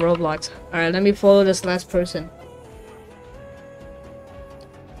 Alright, let me follow this last person.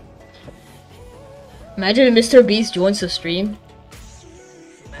 Imagine if Mr. Beast joins the stream.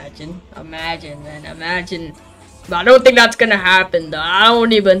 Imagine, man. But I don't think that's gonna happen, though. I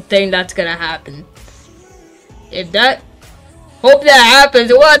don't even think that's gonna happen. Hope that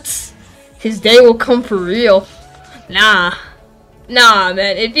happens. What? His day will come for real. Nah,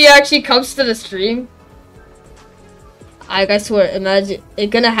 man. If he actually comes to the stream, I swear, imagine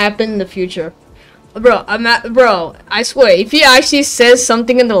it's gonna happen in the future, bro. I swear, if he actually says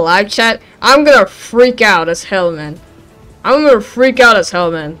something in the live chat, I'm gonna freak out as hell, man. I'm gonna freak out as hell,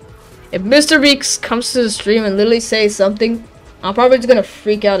 man. If Mr. Beaks comes to the stream and literally says something, I'm probably just gonna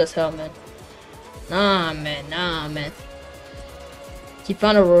freak out as hell, man. Nah, man. He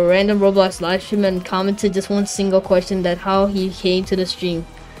found a random Roblox live stream and commented just one single question, that how he came to the stream.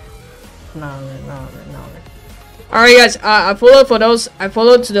 Nah, man. Alright, guys, I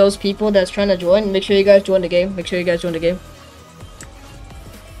followed to those people that's trying to join. Make sure you guys join the game.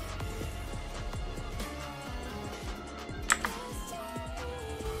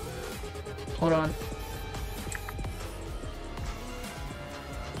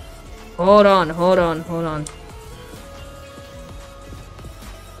 Hold on.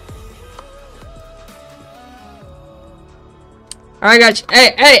 Alright, guys.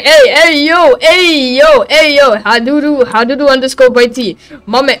 Hey, yo. Hadudu underscore by T.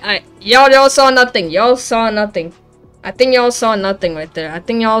 Mama, y'all saw nothing. I think y'all saw nothing right there.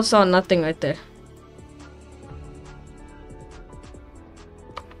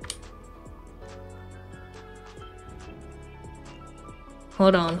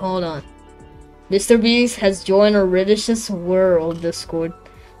 Hold on. Mr. Beast has joined a Ritheshraam World Discord.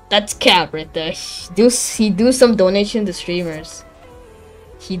 That's cap right there. He do some donation to streamers.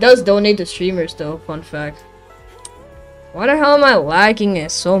 He does donate to streamers though, fun fact. Why the hell am I lagging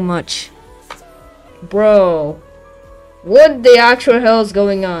it so much? Bro. What the actual hell is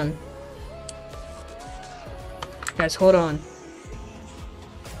going on? Guys, hold on.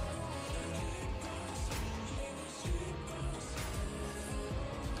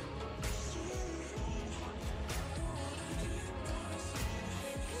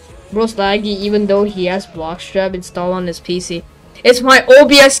 Bro's laggy even though he has Blockstrap installed on his PC. It's my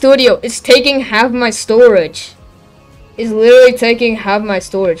OBS studio. It's taking half my storage. It's literally taking half my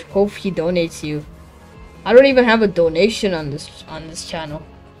storage. Hope he donates you. I don't even have a donation on this channel.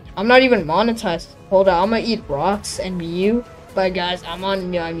 I'm not even monetized. Hold on, I'm gonna eat rocks and mew. But guys, I'm on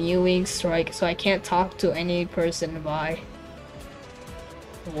my mewing strike, so I can't talk to any person. Bye.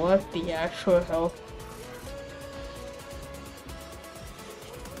 What the actual hell?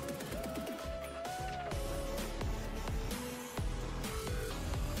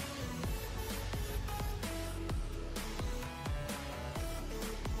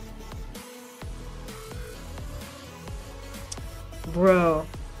 Bro,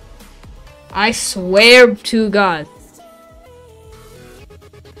 I swear to God.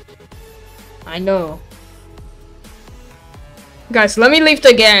 I know. Guys, let me leave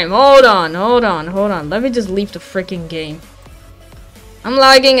the game. Hold on. Let me just leave the freaking game. I'm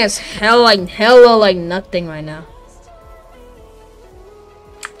lagging as hell, like hella like nothing right now.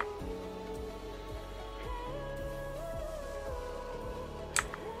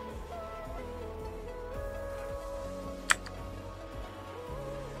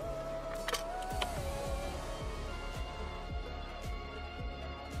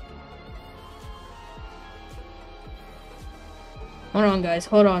 Hold on, guys.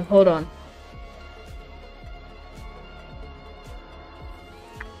 Hold on.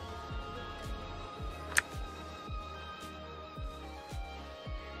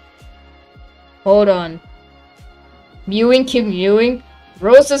 Hold on, mewing, keep mewing.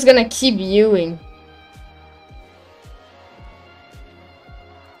 Rose is gonna keep mewing.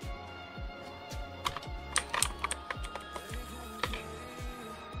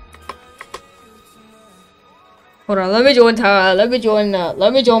 Hold on, let me join back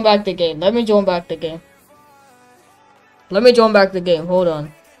the game. Hold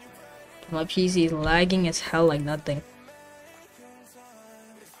on. My PC is lagging as hell like nothing.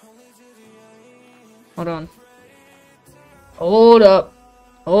 Hold on. Hold up.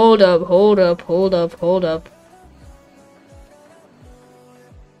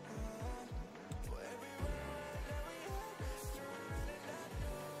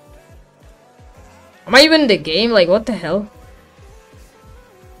 Am I even in the game? Like, what the hell?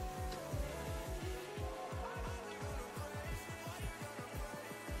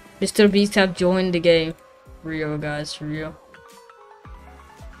 Mr. Beast have joined the game. Real, guys, real.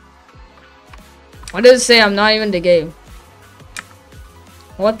 Why does it say I'm not even in the game?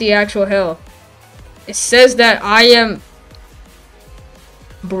 What the actual hell? It says that I am...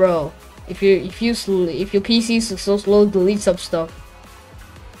 Bro, if your PC is so slow, delete some stuff.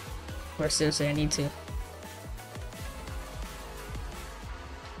 Or seriously, I need to.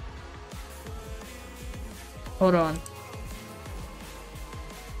 Hold on.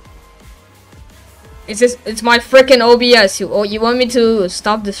 It's my freaking OBS. You want me to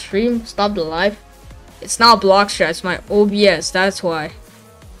stop the stream? Stop the live? It's not Blockstrap, it's my OBS, that's why.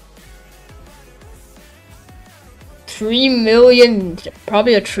 3 million,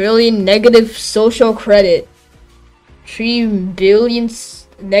 probably a trillion negative social credit. 3 billions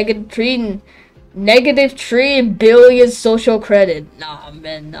negative 3 billion social credit. Nah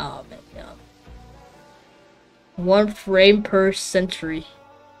man, nah. 1 frame per century.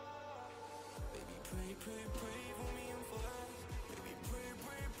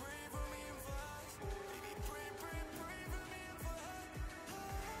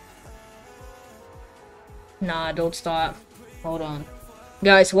 Nah, don't stop. Hold on.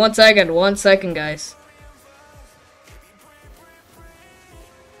 Guys, 1 second. 1 second, guys.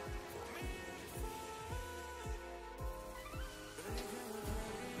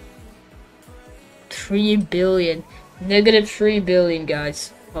 $3 billion. Negative 3 billion,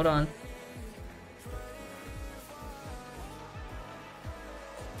 guys. Hold on.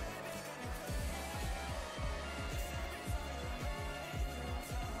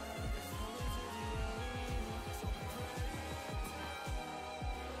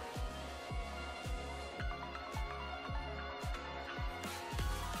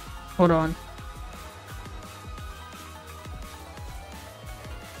 Hold on.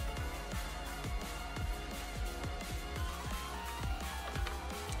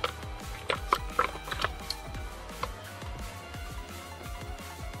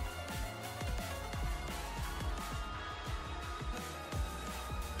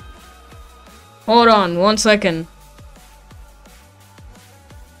 Hold on, 1 second.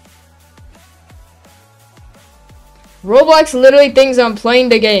 Roblox literally thinks I'm playing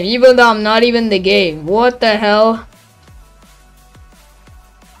the game, even though I'm not even the game. What the hell?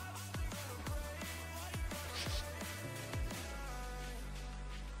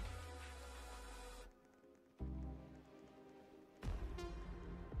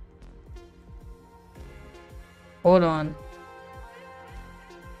 Hold on.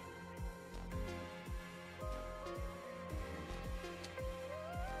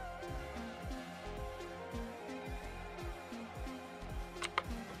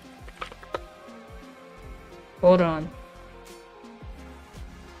 Hold on.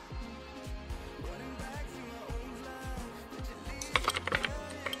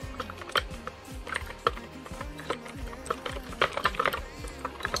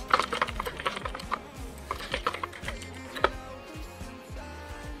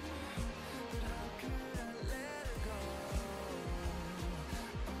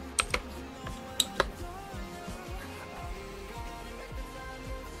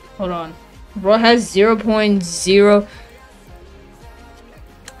 Hold on. Bro has 0.0.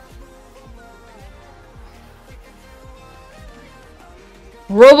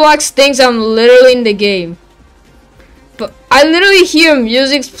 Roblox thinks I'm literally in the game. But I literally hear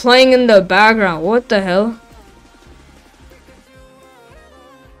music's playing in the background. What the hell?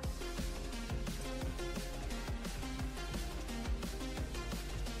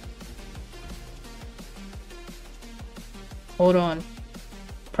 Hold on.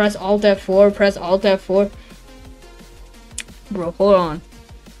 Press Alt F4, press Alt F4. Bro, hold on.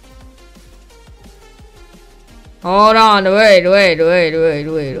 Hold on, wait.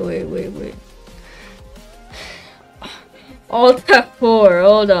 Alt F4,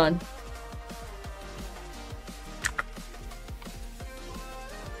 hold on.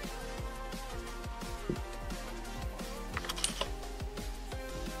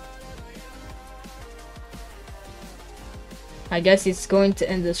 I guess it's going to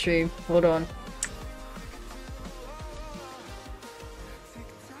end the stream. Hold on.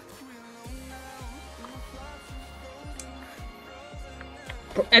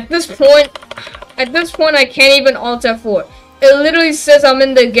 At this point I can't even Alt F4. It literally says I'm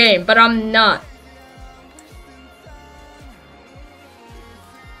in the game, but I'm not.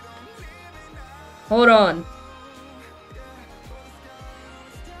 Hold on.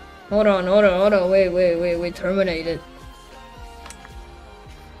 Hold on. Wait. Terminate it.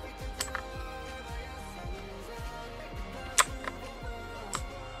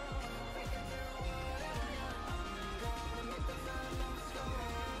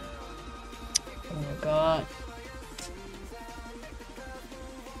 Oh my god.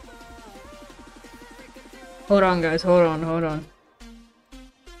 Hold on, guys. Hold on.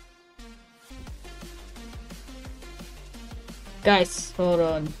 Guys, hold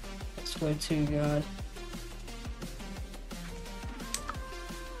on. I swear to God.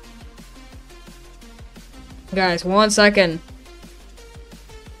 Guys, 1 second.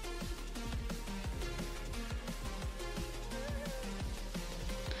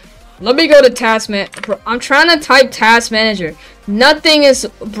 Let me go to task man. Bro, I'm trying to type task manager. Nothing is.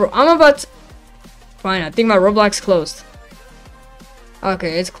 Bro, I'm about to. Fine, I think my Roblox closed.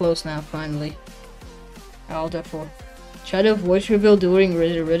 Okay, it's closed now, finally. Alt F4. Try to voice reveal during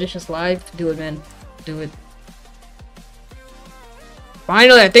Ritesh's live. Do it, man. Do it.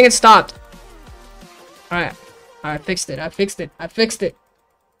 Finally, I think it stopped. Alright. Alright, fixed it. I fixed it. I fixed it.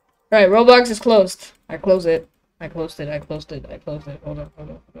 Alright, Roblox is closed. I close it. I closed it. I closed it. I closed it. Hold on.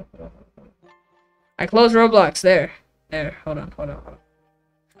 Hold on. Hold on. Hold on. I closed Roblox. There. There. Hold on. Hold on.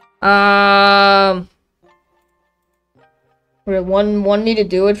 Hold on. One need to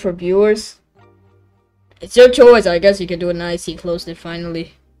do it for viewers. It's your choice. I guess you can do it nice. He closed it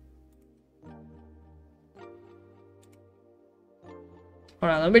finally.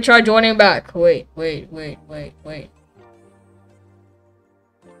 Hold on. Let me try joining back. Wait.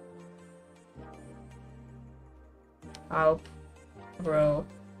 Oh, bro.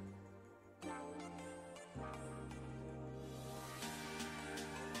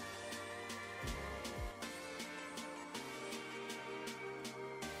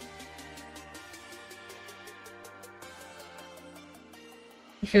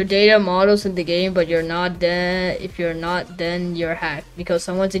 If your data models in the game, but you're not, then if you're not, then you're hacked because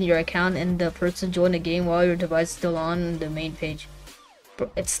someone's in your account and the person joined the game while your device is still on the main page.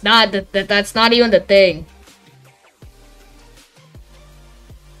 Bro, it's not that's not even the thing.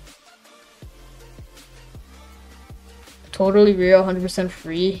 Totally real, 100%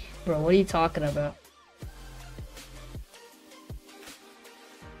 free, bro. What are you talking about?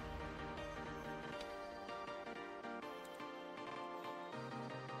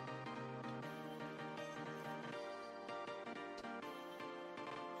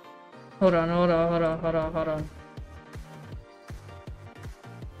 Hold on.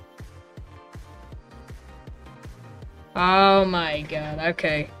 Oh my god,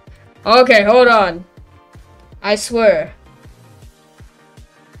 okay. Okay, hold on. I swear.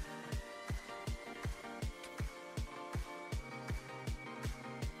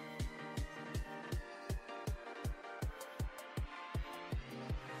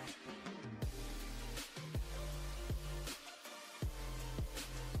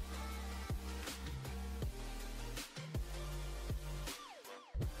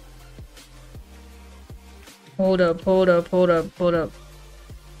 Hold up.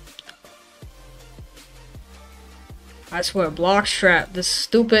 I swear, Blockstrap, this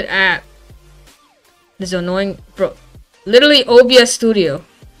stupid app. This annoying, bro. Literally OBS Studio.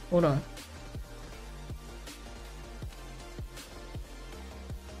 Hold on.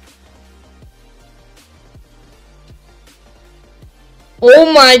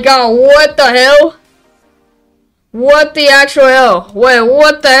 Oh my god, what the hell? What the actual hell? Wait,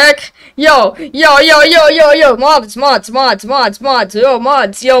 what the heck? Yo, mods, hold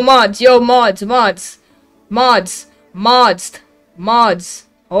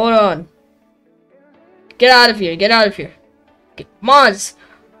on. Get out of here. Mods,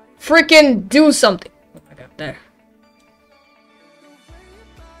 freaking do something. Oh my god, there.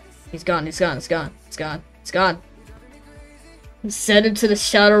 He's gone. Send him to the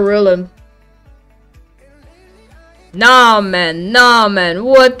Shadow Realm. Nah, man.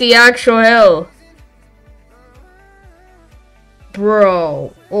 What the actual hell?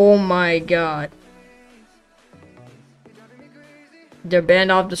 Bro. Oh my god. They're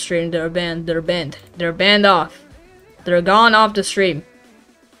banned off the stream. They're banned off. They're gone off the stream.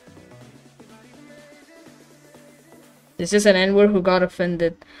 This is an N-word who got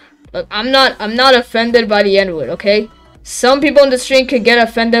offended. Look, I'm not offended by the N-word, okay? Some people in the stream could get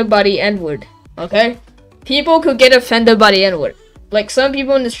offended by the N-word, okay? People could get offended by the N-word. Like, some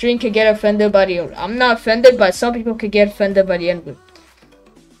people in the stream could get offended by the N-word. I'm not offended, but some people could get offended by the N-word.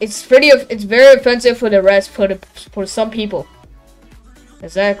 It's very offensive for the rest, for some people.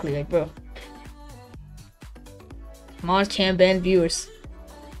 Exactly, like, bro. Mods can't ban viewers.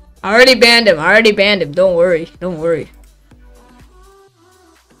 I already banned him. Don't worry.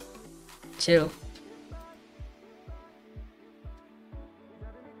 Chill.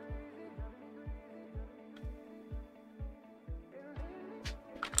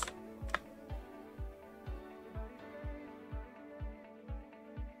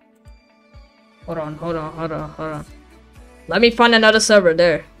 Hold on. Let me find another server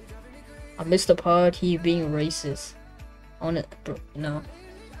there. I missed the part he being racist. On it, bro. No,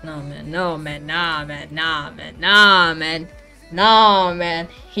 man. Nah, man.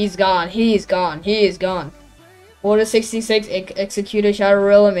 He's gone. Order 66 executed Shadow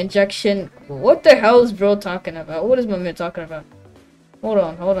Realm injection. What the hell is bro talking about? What is my man talking about? Hold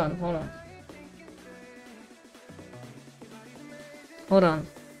on.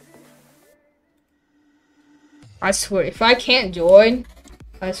 I swear, if I can't join,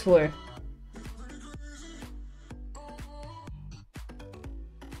 I swear.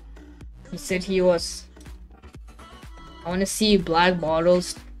 He said he was. I want to see black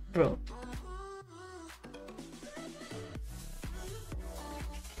models, bro.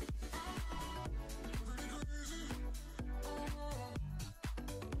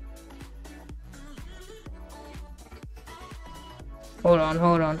 Hold on,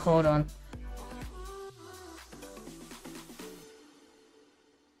 hold on, hold on.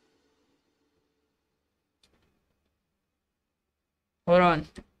 Hold on.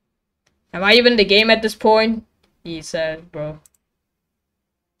 Am I even in the game at this point? He said, bro.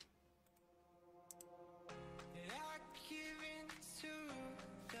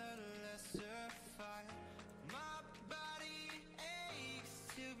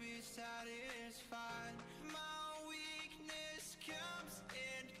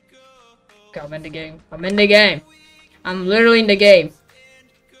 Okay, I'm in the game. I'm in the game. I'm literally in the game.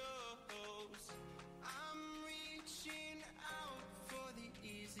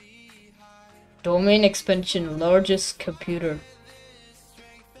 Domain expansion, largest computer.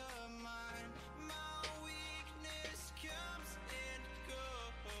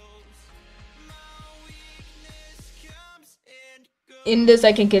 In this,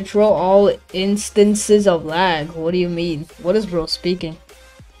 I can control all instances of lag. What do you mean? What is bro speaking?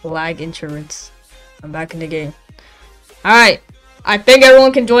 Lag insurance. I'm back in the game. Alright. I think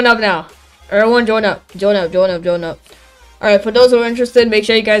everyone can join up now. Everyone join up. Join up, join up, join up. Alright, for those who are interested, make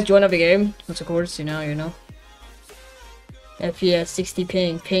sure you guys join up the game. Of course, you know. FPS 60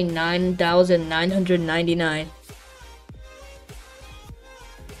 ping 9,999.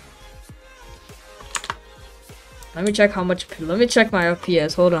 Let me check how much, let me check my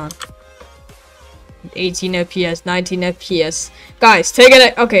FPS, hold on. 18 FPS, 19 FPS. Guys, take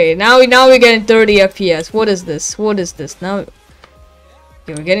it, okay, now we're getting 30 FPS. What is this? What is this? Now, okay,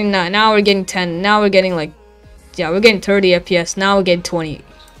 we're getting 9, now we're getting 10, now we're getting like, yeah, we're getting 30 FPS, now we're getting 20.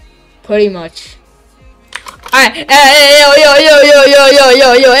 Pretty much. Alright, hey,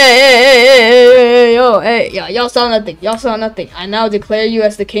 y'all saw nothing, I now declare you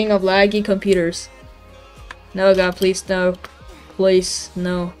as the king of laggy computers. No, God, please, no. Please,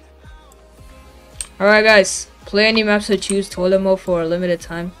 no. Alright, guys. Play any maps to choose toilet mode for a limited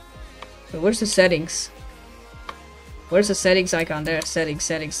time. Wait, where's the settings? Where's the settings icon? There. Settings.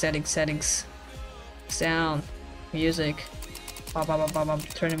 Sound. Music.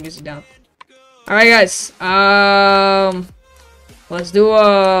 Turn the music down. Alright, guys. Let's do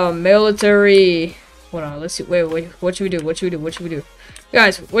a military. Hold on. Let's see. Wait. What should we do?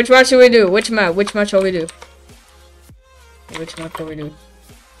 Guys, which match should we do? Which match shall we do? Which match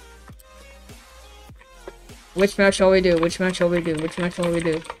shall we do? Which match shall we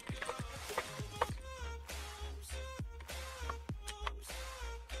do?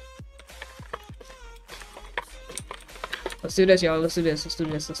 Let's do this, y'all. Yo.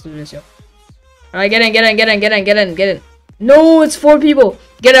 Alright, get in. No, it's 4 people.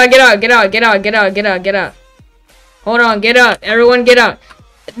 Get out. Hold on, get out. Everyone get out.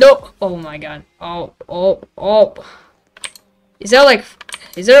 No. Oh my god. Oh. Is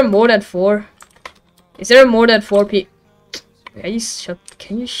there more than 4? Is there more than 4 people?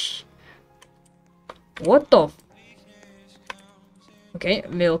 What the? Okay,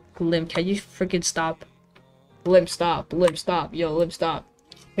 Milk, Limb, can you freaking stop? Limb, stop. Yo, Limb, stop.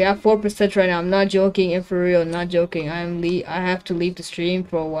 We have 4% right now. I'm not joking, and for real, not joking. I have to leave the stream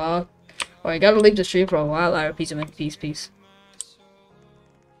for a while. I gotta leave the stream for a while. Alright, peace.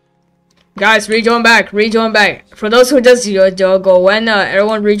 Guys, rejoin back. For those who just go when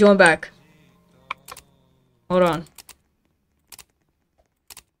everyone rejoin back. Hold on.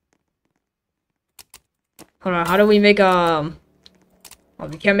 How do we make oh,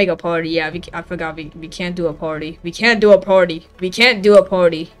 we can't make a party. Yeah, I forgot we can't do a party.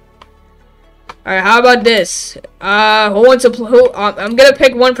 Alright, how about this? Who wants to I'm gonna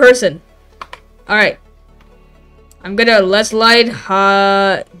pick one person. Alright. I'm gonna Let's Light,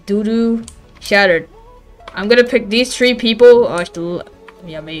 Doodoo, Shattered. I'm gonna pick these 3 people.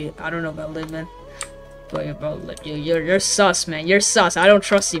 Yeah, maybe I don't know about Lid, man. But bro, you're sus, man. You're sus. I don't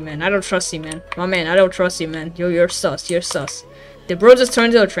trust you, man. My man, I don't trust you, man. You're sus. Did bro just turn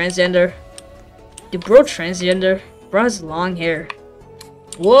into a transgender? Bro has long hair.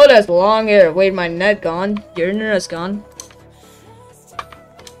 Whoa, that's long hair. Wait, my net gone. Your internet's gone.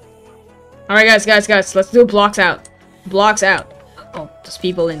 Alright, guys. Let's do blocks out. Oh, there's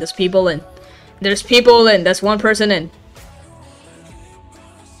people in. That's 1 person in.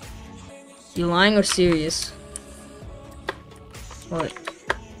 You lying or serious? What?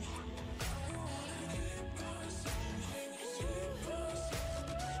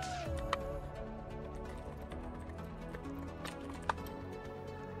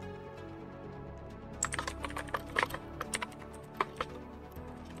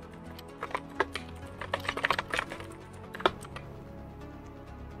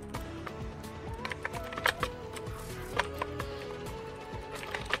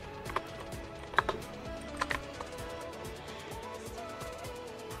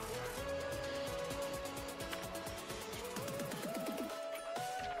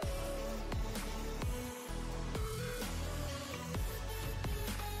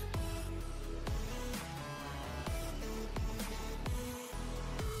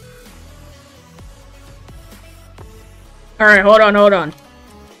 Alright, hold on, hold on.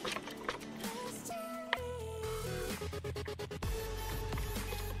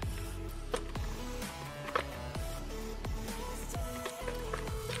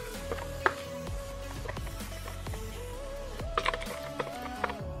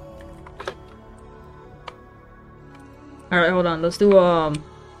 Alright, hold on. Let's do what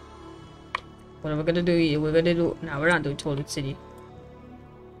are we gonna do here? We're gonna do we're not doing Toilet City.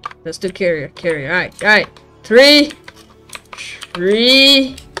 Let's do carrier. Alright.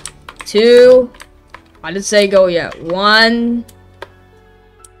 3, 2. I didn't say go yet. 1.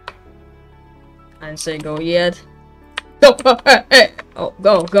 I didn't say go yet. Go! Oh,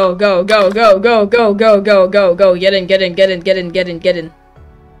 go! Get in.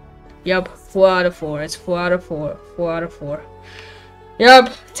 Yup, 4 out of 4. It's 4 out of 4. 4 out of 4.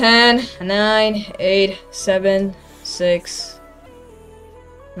 Yup, 10, 9, 8, 7, 6,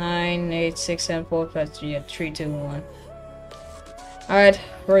 9, 8, 6, 7, 4, 5, 3, 3, 2, 1. Alright,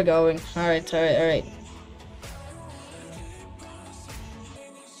 we're going. Alright.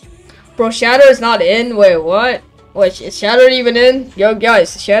 Bro, Shadow is not in? Wait, what? Wait, is Shadow even in? Yo,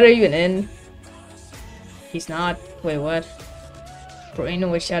 guys, is Shadow even in? He's not. Wait, what? Bro, ain't no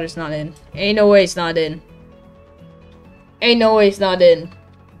way Shadow's not in. Ain't no way it's not in.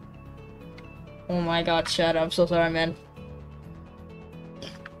 Oh my god, Shadow, I'm so sorry, man.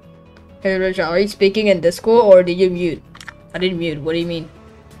 Hey, Richard, are you speaking in Discord or did you mute? I didn't mute. What do you mean?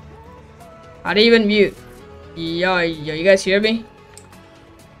 I didn't even mute. Yo, you guys hear me?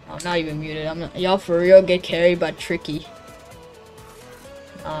 I'm not even muted. I'm not. Y'all for real get carried by Tricky.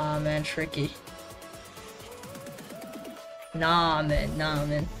 Ah, man, Tricky. Nah,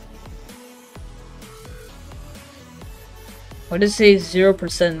 man. What does it say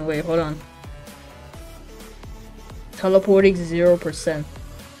 0%? Wait, hold on. Teleporting 0%.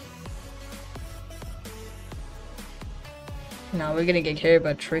 Nah, we're gonna get carried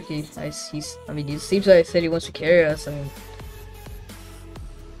by Tricky. I mean, it seems like I said he wants to carry us. I mean,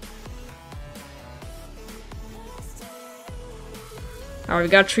 alright, we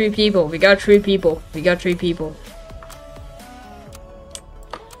got 3 people.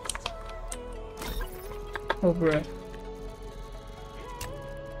 Oh, bro.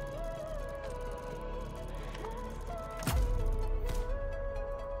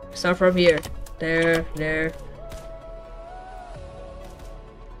 Start from here. There.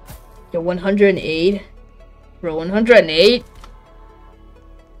 Yo, 108? Bro, 108?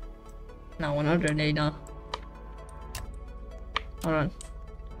 No, 108, no. Hold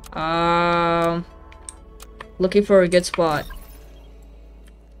on. Looking for a good spot.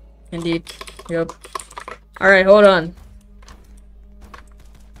 Indeed. Yep. Alright, hold on.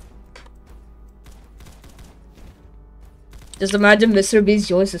 Just imagine Mr. Beast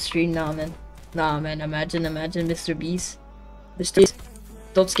joins the stream now, man. Nah, man, imagine Mr. Beast.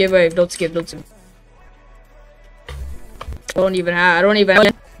 Don't skip, wave, don't skip. I don't even have,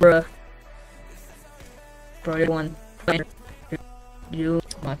 bruh. Bro, one. You,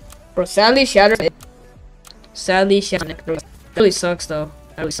 come on. Bro, sadly, Shadow. Bro. That really sucks, though.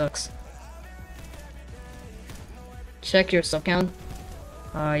 That really sucks. Check your sub count.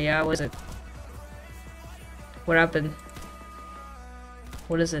 Yeah, what is it? What happened?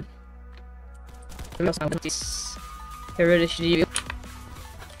 What is it? Get rid of Shidi.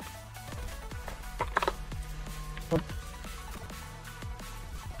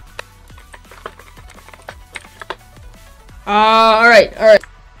 Alright.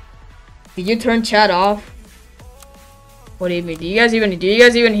 Did you turn chat off? What do you mean? Do you guys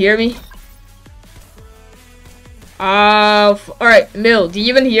even hear me? Alright, Mill, do you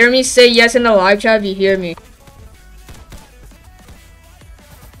even hear me? Say yes in the live chat if you hear me.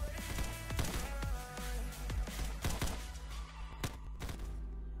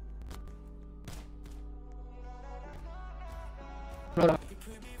 Hold on.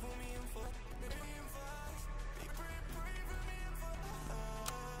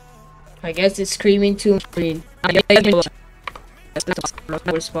 I guess it's screaming too much.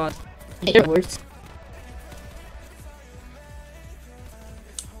 That's spot.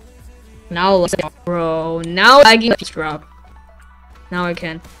 Now, bro. Now lagging drop. Now I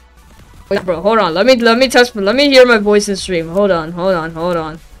can. Wait, bro, hold on. Let me hear my voice in stream. Hold on.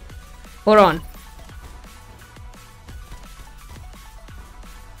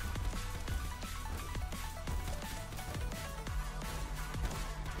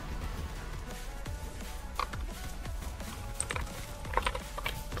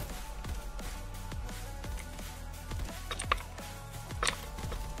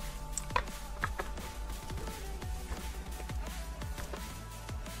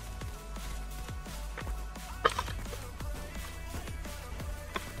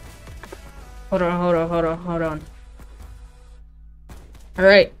 Hold on.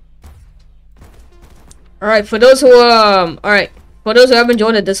 Alright. Alright, for those who for those who haven't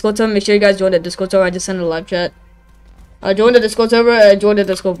joined the Discord server, make sure you guys join the Discord server. I just sent a live chat. Join the Discord server, join the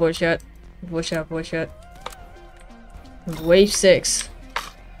Discord voice chat. Voice chat. Wave 6.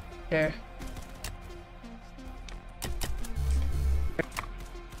 There.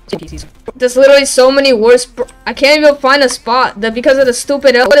 There's literally so many words. I can't even find a spot that because of the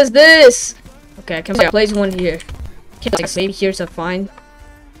stupid. What is this? Okay, I can place one here. Maybe here's a fine.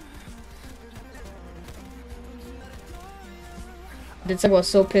 This was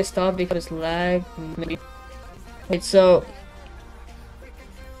so pissed off because lag. Maybe. Wait, so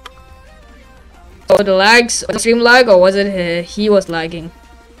the lags, stream lag, or was it he was lagging?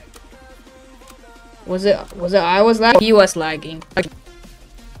 Was it I was lagging? He was lagging.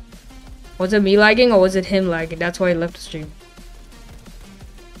 Was it me lagging or was it him lagging? That's why he left the stream.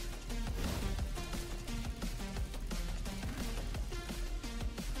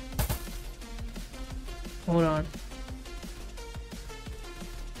 Hold on.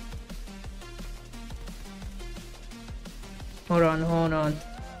 Hold on.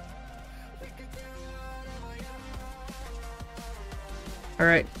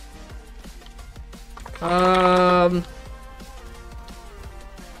 Alright.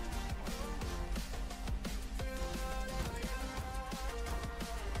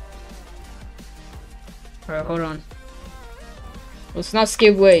 Alright, hold on. Let's not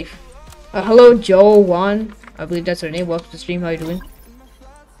skip wave. Hello, Joe Wan. I believe that's her name. Welcome to the stream. How you doing?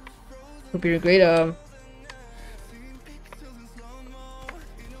 Hope you're great.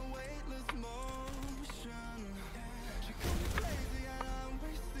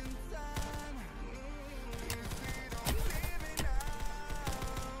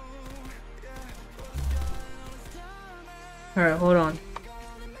 Alright, hold on.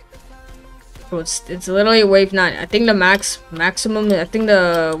 Bro, it's literally wave 9. I think the maximum, I think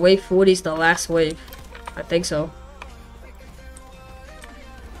the wave 40 is the last wave. I think so.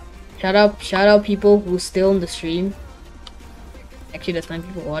 Shout out people who's still in the stream. Actually, there's 9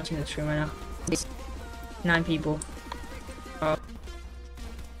 people watching the stream right now. 9 people.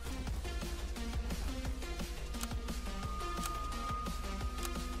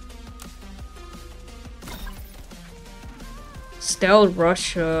 Stealth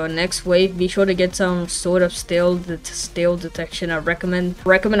rush, next wave. Be sure to get some sort of stealth detection. I recommend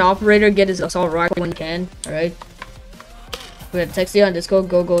operator get his assault rifle when you can. All right. We got text you on Discord.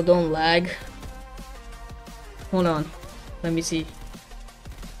 Go, don't lag. Hold on, let me see.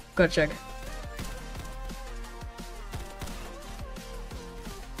 Gotta check.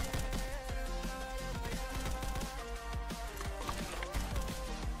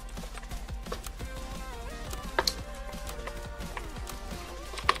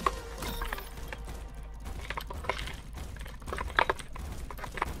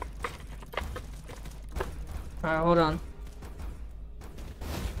 Alright, hold on.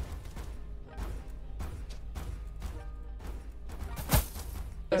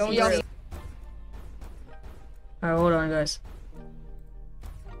 Alright, hold on, guys.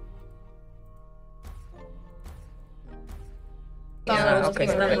 Yeah, okay.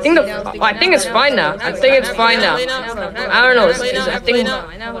 I think it's fine now. I think it's fine now. I don't know. I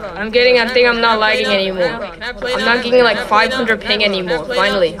think I'm not lagging anymore. I'm not getting like 500 ping anymore.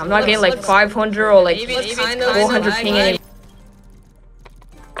 Finally, I'm not getting like 500 or like 400 ping anymore.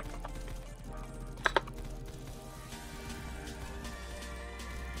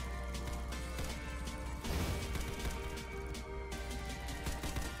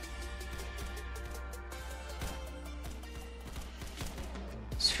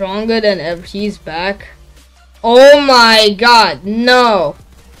 Stronger than ever. He's back. Oh my god, no.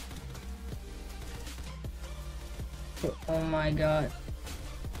 Oh my god.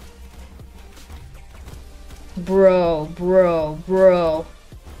 Bro.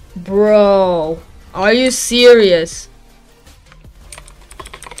 Are you serious?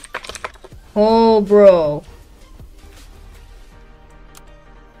 Oh, bro.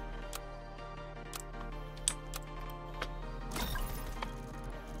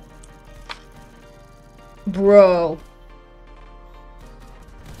 Bro.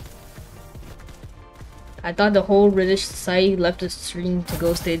 I thought the whole British society left the stream to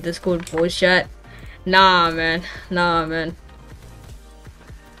go stay Discord voice chat. Nah, man.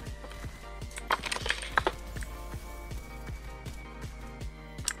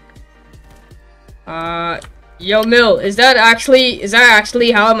 Yo, Mill, is that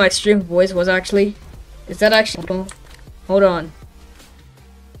actually how my stream voice was actually? Is that actually? Hold on.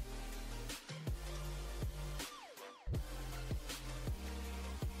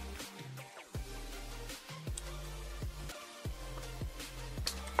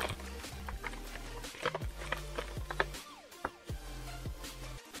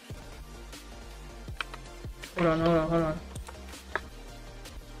 Hold on.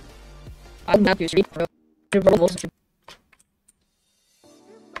 I'm not your bro.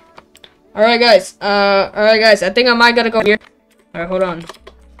 Alright guys, I think I might gotta go here. Alright, hold on.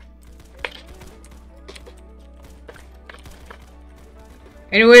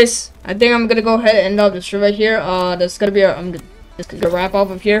 Anyways, I think I'm gonna go ahead and end up the stream right here. That's gonna be I'm just gonna wrap up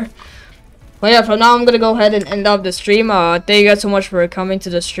of here. But yeah, for now I'm gonna go ahead and end up the stream. Thank you guys so much for coming to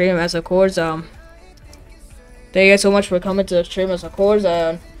the stream, as of course. Thank you guys so much for coming to the stream, as of course.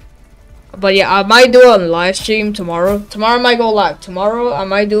 But yeah, I might do a live stream tomorrow. Tomorrow I might go live. Tomorrow I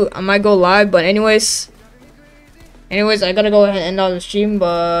might go live. But anyways, I gotta go ahead and end up the stream.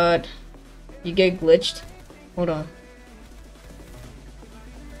 But you get glitched. Hold on.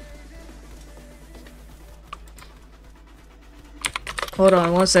 Hold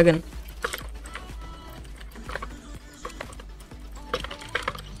on 1 second.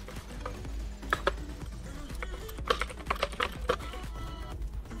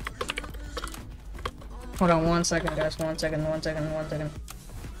 Hold on 1 second, guys. 1 second.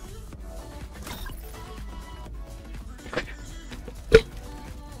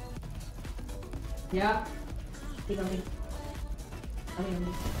 Yeah.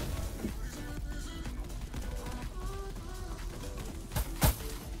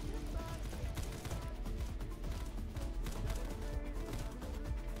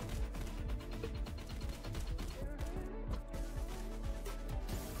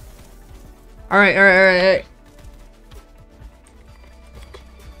 Alright.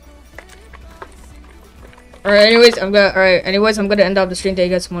 Alright, anyways, I'm gonna end up the stream. Thank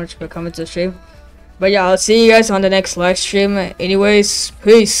you guys so much for coming to the stream. But yeah, I'll see you guys on the next live stream. Anyways,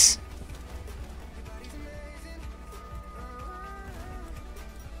 peace.